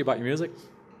talk to you about your music?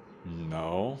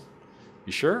 No.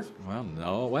 You sure? Well,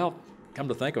 no. Well, come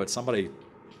to think of it, somebody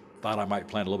thought I might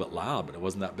play it a little bit loud, but it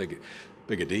wasn't that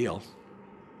big a deal.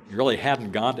 You really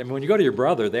hadn't gone. I mean, when you go to your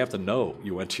brother, they have to know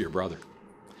you went to your brother.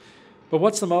 But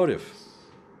what's the motive?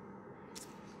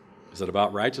 Is it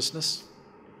about righteousness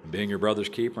and being your brother's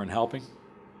keeper and helping?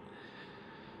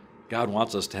 God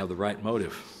wants us to have the right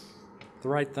motive, the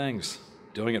right things,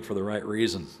 doing it for the right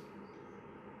reason.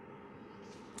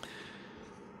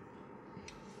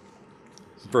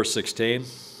 Verse 16,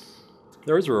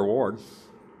 there is a reward.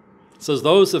 It says,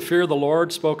 those that fear the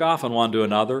Lord spoke often one to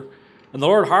another, and the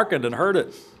Lord hearkened and heard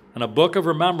it. And a book of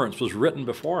remembrance was written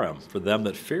before him for them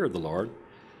that feared the Lord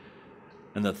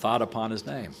and that thought upon his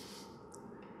name.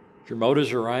 If your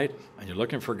motives are right and you're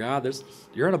looking for God,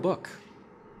 you're in a book.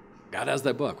 God has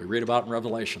that book. We read about it in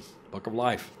Revelation, book of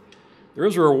life. There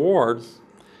is a reward,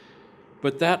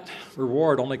 but that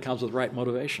reward only comes with right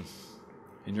motivation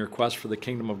in your quest for the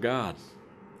kingdom of God.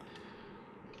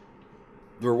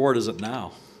 The reward isn't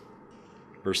now.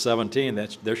 Verse 17,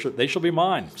 they shall be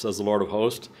mine, says the Lord of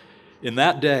hosts, in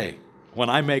that day when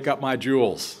I make up my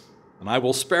jewels, and I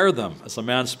will spare them as a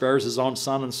man spares his own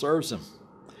son and serves him.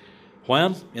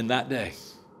 When? In that day.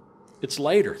 It's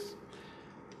later.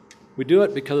 We do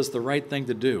it because it's the right thing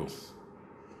to do.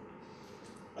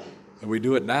 And we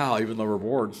do it now, even though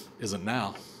reward isn't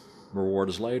now. Reward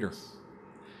is later.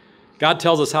 God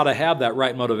tells us how to have that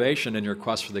right motivation in your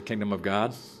quest for the kingdom of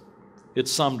God.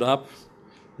 It's summed up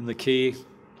in the key,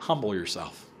 humble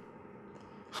yourself.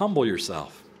 Humble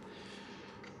yourself.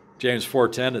 James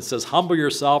 4:10, it says, humble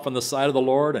yourself in the sight of the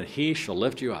Lord, and he shall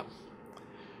lift you up.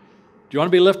 Do you want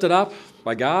to be lifted up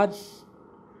by God?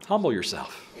 Humble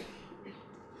yourself.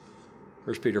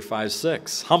 1 Peter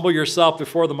 5:6, humble yourself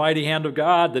before the mighty hand of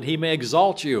God, that he may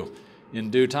exalt you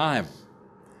in due time.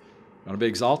 You want to be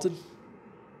exalted?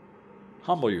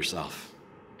 Humble yourself.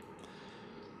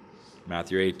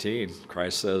 Matthew 18,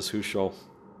 Christ says, who shall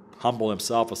humble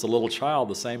himself as a little child,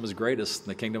 the same is greatest in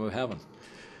the kingdom of heaven.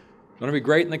 You want to be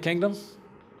great in the kingdom?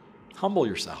 Humble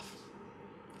yourself.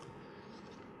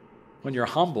 When you're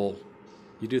humble,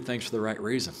 you do things for the right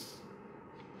reason.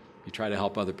 You try to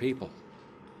help other people.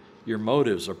 Your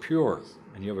motives are pure,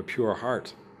 and you have a pure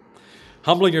heart.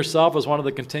 Humbling yourself is one of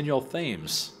the continual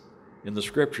themes in the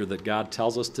Scripture that God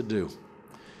tells us to do.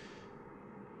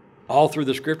 All through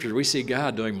the Scriptures, we see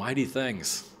God doing mighty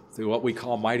things through what we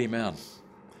call mighty men.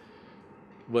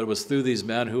 But it was through these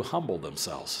men who humbled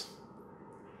themselves,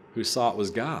 who saw it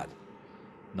was God,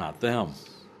 not them.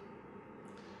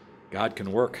 God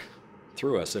can work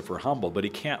through us if we're humble, but he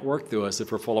can't work through us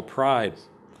if we're full of pride.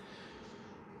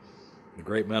 The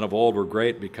great men of old were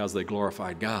great because they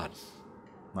glorified God,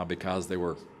 not because they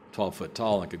were 12 foot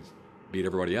tall and could beat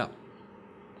everybody up.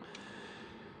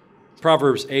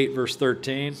 Proverbs 8, verse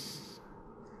 13.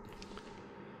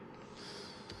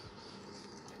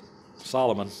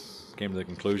 Solomon came to the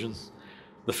conclusion,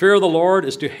 the fear of the Lord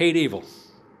is to hate evil.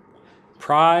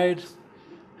 Pride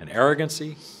and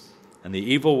arrogancy and the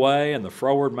evil way and the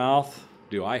froward mouth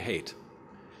do I hate.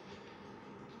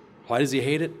 Why does he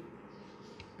hate it?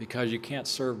 Because you can't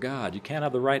serve God. You can't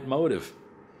have the right motive.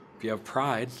 If you have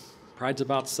pride, pride's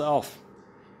about self.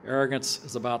 Arrogance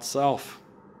is about self.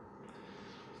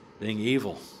 Being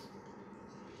evil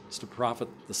is to profit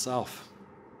the self.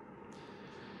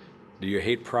 Do you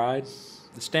hate pride?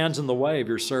 It stands in the way of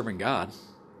your serving God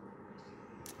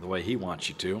the way he wants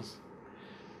you to.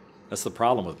 That's the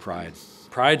problem with pride.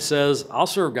 Pride says, I'll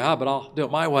serve God, but I'll do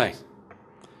it my way.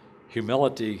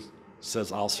 Humility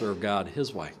says, I'll serve God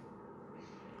his way.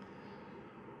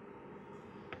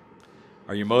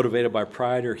 Are you motivated by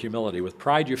pride or humility? With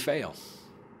pride, you fail.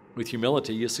 With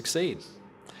humility, you succeed.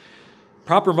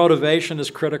 Proper motivation is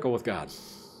critical with God.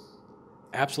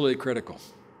 Absolutely critical.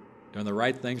 Doing the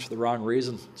right things for the wrong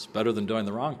reason is better than doing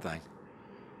the wrong thing.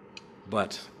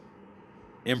 But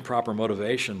improper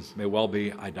motivation may well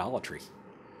be idolatry.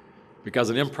 Because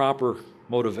an improper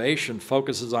motivation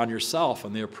focuses on yourself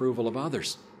and the approval of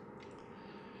others.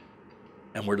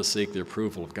 And we're to seek the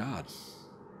approval of God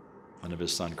and of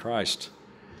His Son Christ.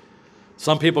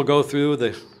 Some people go through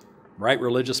the right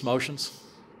religious motions.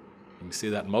 You can see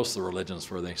that in most of the religions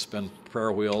where they spin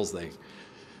prayer wheels, the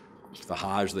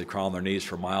Hajj, they crawl on their knees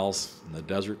for miles in the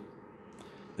desert.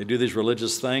 They do these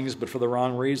religious things, but for the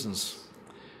wrong reasons.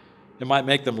 It might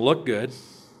make them look good.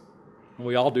 And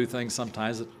we all do things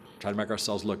sometimes that try to make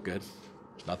ourselves look good.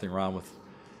 There's nothing wrong with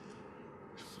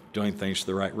doing things for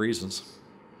the right reasons.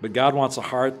 But God wants a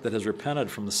heart that has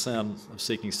repented from the sin of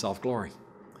seeking self-glory,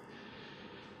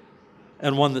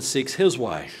 and one that seeks His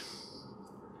way.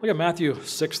 Look at Matthew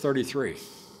 6:33.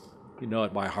 You know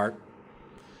it by heart.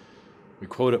 We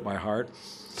quote it by heart.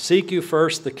 Seek you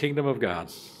first the kingdom of God.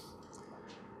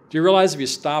 Do you realize if you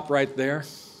stop right there,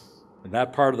 in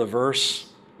that part of the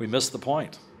verse, we miss the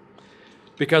point?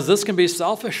 Because this can be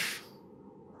selfish.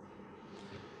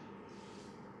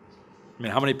 I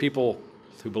mean, how many people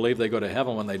who believe they go to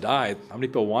heaven when they die, how many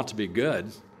people want to be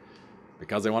good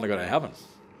because they want to go to heaven?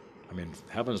 I mean,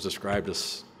 heaven is described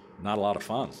as not a lot of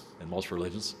fun in most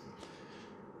religions,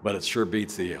 but it sure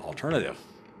beats the alternative.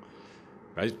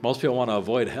 Right? Most people want to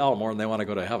avoid hell more than they want to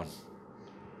go to heaven.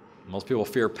 Most people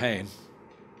fear pain.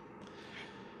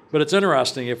 But it's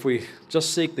interesting, if we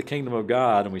just seek the kingdom of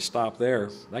God and we stop there,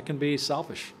 that can be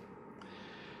selfish.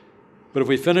 But if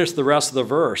we finish the rest of the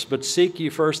verse, but seek ye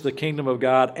first the kingdom of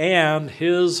God and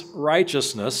His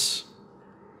righteousness,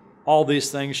 all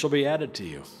these things shall be added to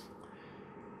you.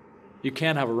 You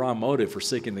can't have a wrong motive for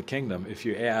seeking the kingdom if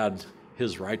you add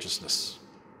His righteousness,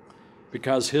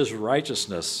 because His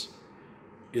righteousness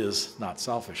is not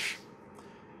selfish.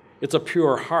 It's a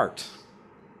pure heart.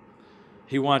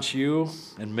 He wants you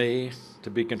and me to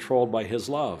be controlled by His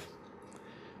love,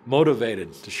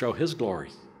 motivated to show His glory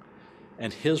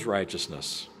and His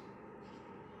righteousness.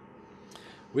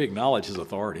 We acknowledge His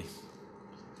authority.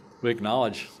 We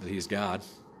acknowledge that He's God.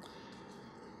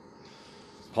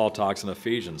 Paul talks in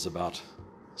Ephesians about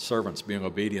servants being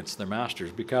obedient to their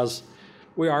masters because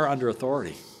we are under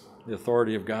authority, the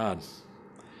authority of God.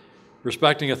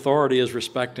 Respecting authority is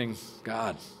respecting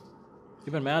God.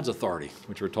 Even man's authority,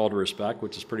 which we're told to respect,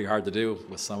 which is pretty hard to do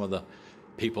with some of the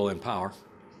people in power,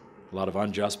 a lot of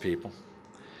unjust people.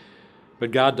 But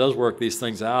God does work these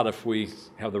things out if we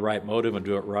have the right motive and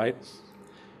do it right.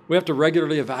 We have to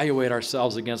regularly evaluate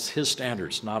ourselves against His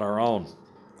standards, not our own.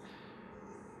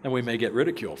 And we may get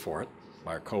ridiculed for it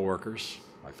by our coworkers,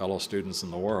 by fellow students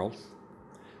in the world.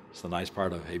 It's the nice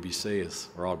part of ABC is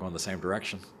we're all going the same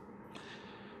direction,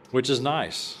 which is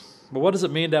nice. But what does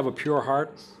it mean to have a pure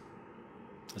heart?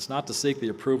 It's not to seek the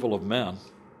approval of men,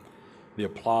 the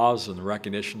applause and the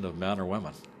recognition of men or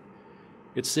women.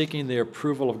 It's seeking the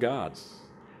approval of God.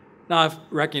 Now, if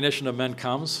recognition of men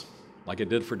comes, like it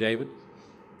did for David,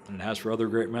 and it has for other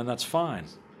great men, that's fine,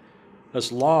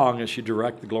 as long as you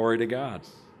direct the glory to God.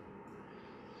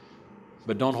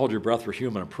 But don't hold your breath for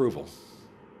human approval.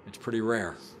 It's pretty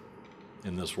rare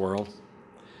in this world.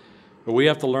 But we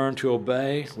have to learn to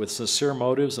obey with sincere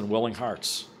motives and willing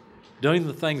hearts, doing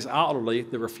the things outwardly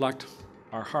that reflect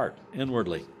our heart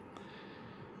inwardly.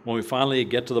 When we finally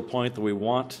get to the point that we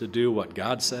want to do what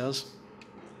God says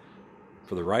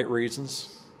for the right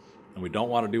reasons, and we don't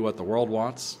want to do what the world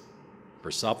wants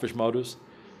for selfish motives,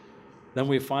 then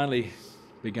we finally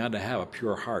begun to have a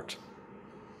pure heart.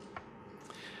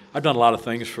 I've done a lot of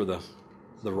things for the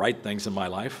right things in my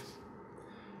life,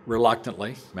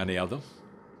 reluctantly, many of them,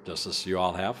 just as you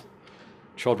all have.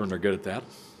 Children are good at that.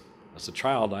 As a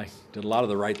child, I did a lot of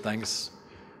the right things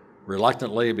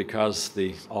reluctantly because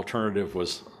the alternative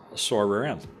was a sore rear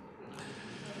end.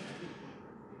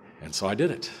 And so I did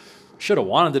it. Should have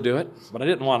wanted to do it, but I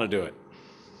didn't want to do it.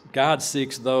 God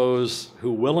seeks those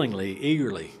who willingly,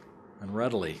 eagerly, and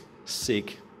readily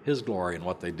seek His glory in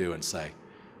what they do and say,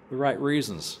 the right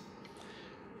reasons.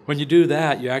 When you do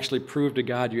that, you actually prove to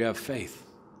God you have faith.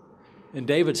 And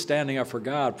David standing up for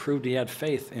God proved he had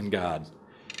faith in God.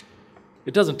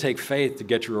 It doesn't take faith to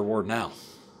get your reward now.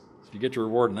 If you get your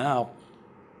reward now,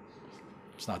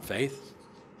 it's not faith.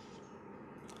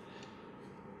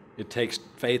 It takes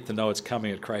faith to know it's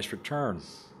coming at Christ's return.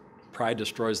 Pride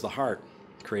destroys the heart,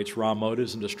 creates wrong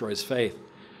motives, and destroys faith.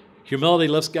 Humility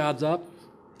lifts God up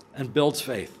and builds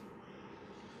faith.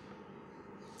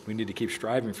 We need to keep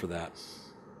striving for that.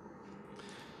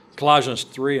 Colossians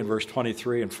 3 and verse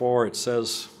 23 and 4, it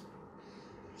says,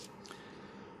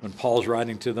 when Paul's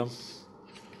writing to them,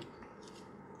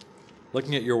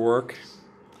 looking at your work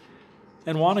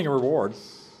and wanting a reward,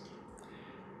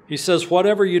 he says,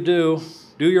 whatever you do,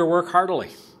 do your work heartily.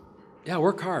 Yeah,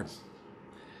 work hard.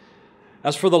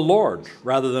 as for the Lord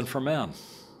rather than for men.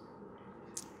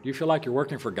 Do you feel like you're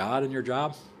working for God in your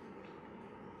job?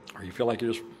 Or you feel like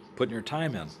you're just putting your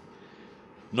time in,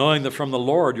 knowing that from the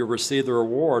Lord you'll receive the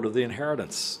reward of the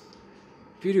inheritance?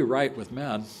 If you do right with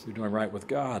men, you're doing right with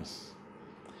God.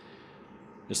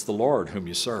 It's the Lord whom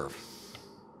you serve.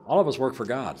 All of us work for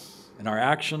God. In our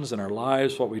actions, in our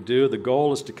lives, what we do, the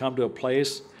goal is to come to a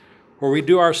place where we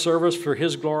do our service for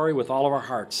His glory with all of our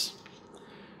hearts,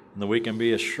 and that we can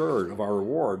be assured of our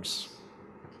rewards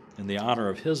in the honor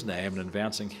of His name and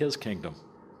advancing His kingdom.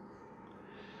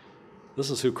 This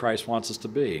is who Christ wants us to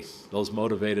be, those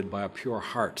motivated by a pure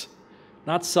heart,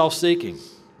 not self-seeking,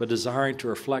 but desiring to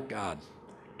reflect God,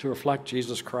 to reflect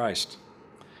Jesus Christ.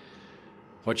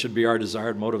 What should be our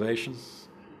desired motivation?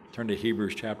 Turn to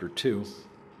Hebrews chapter 2.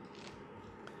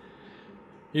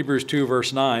 Hebrews 2,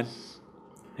 verse 9.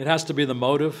 It has to be the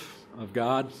motive of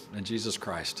God and Jesus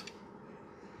Christ.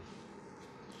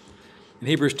 In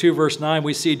Hebrews 2, verse 9,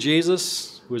 we see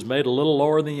Jesus, who was made a little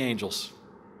lower than the angels.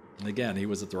 And again, He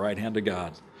was at the right hand of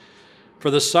God. For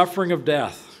the suffering of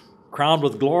death, crowned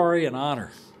with glory and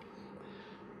honor,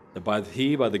 that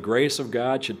He, by the grace of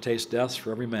God, should taste death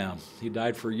for every man. He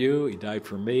died for you, He died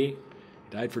for me,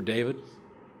 He died for David,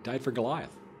 He died for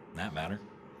Goliath, in that matter.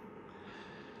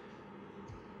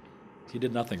 He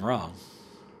did nothing wrong.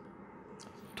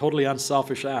 Totally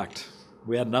unselfish act.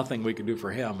 We had nothing we could do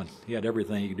for Him, and He had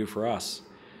everything He could do for us.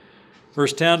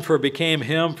 Verse 10, for it became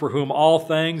Him for whom all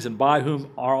things and by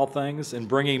whom are all things, and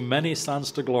bringing many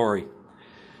sons to glory.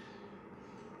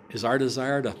 Is our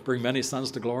desire to bring many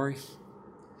sons to glory?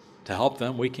 To help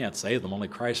them? We can't save them. Only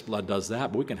Christ's blood does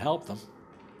that, but we can help them.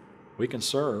 We can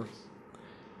serve.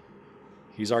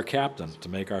 He's our captain to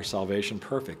make our salvation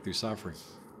perfect through suffering.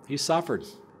 He suffered,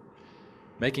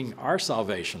 making our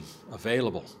salvation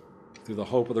available through the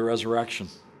hope of the resurrection.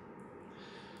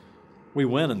 We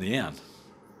win in the end,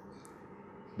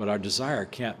 but our desire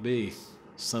can't be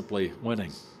simply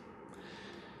winning.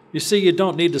 You see, you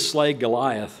don't need to slay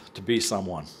Goliath to be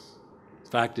someone.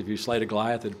 In fact, if you slayed a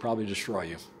Goliath, it'd probably destroy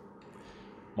you.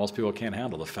 Most people can't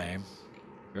handle the fame.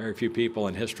 Very few people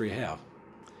in history have,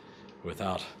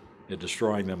 without it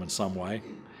destroying them in some way.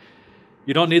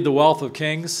 You don't need the wealth of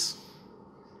kings,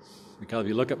 because if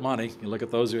you look at money, you look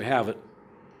at those who have it,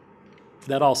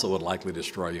 that also would likely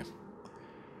destroy you.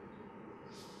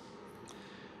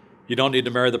 You don't need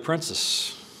to marry the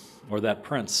princess or that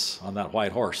prince on that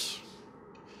white horse.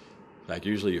 In fact,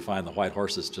 usually you find the white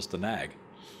horse is just a nag.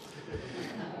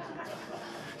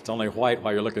 It's only white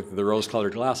while you're looking through the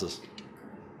rose-colored glasses.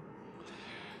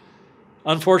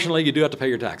 Unfortunately, you do have to pay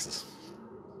your taxes.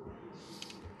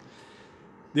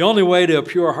 The only way to a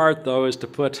pure heart, though, is to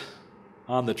put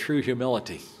on the true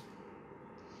humility,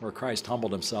 where Christ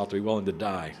humbled Himself to be willing to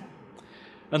die,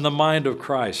 and the mind of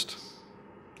Christ,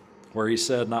 where He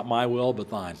said, not my will, but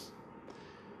thine.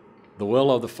 The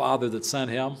will of the Father that sent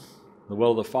Him, the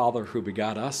will of the Father who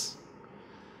begot us,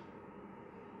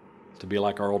 to be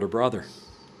like our older brother.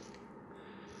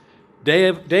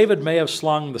 David may have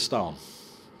slung the stone,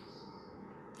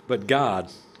 but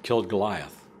God killed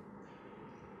Goliath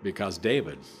because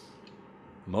David's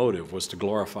motive was to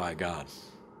glorify God.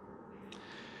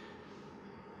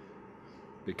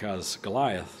 Because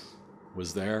Goliath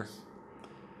was there,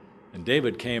 and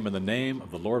David came in the name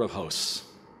of the Lord of hosts.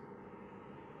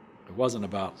 It wasn't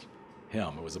about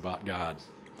him, it was about God.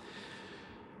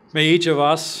 May each of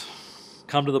us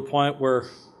come to the point where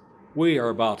we are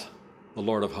about the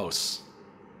Lord of hosts,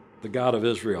 the God of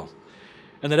Israel,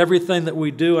 and that everything that we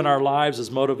do in our lives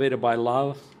is motivated by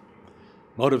love,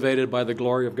 motivated by the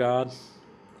glory of God,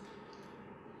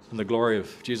 and the glory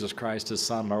of Jesus Christ, His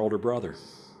Son, our older brother.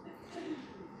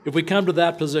 If we come to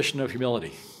that position of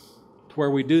humility, to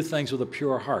where we do things with a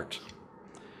pure heart,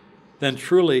 then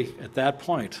truly at that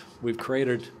point we've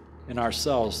created in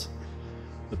ourselves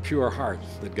the pure heart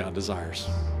that God desires.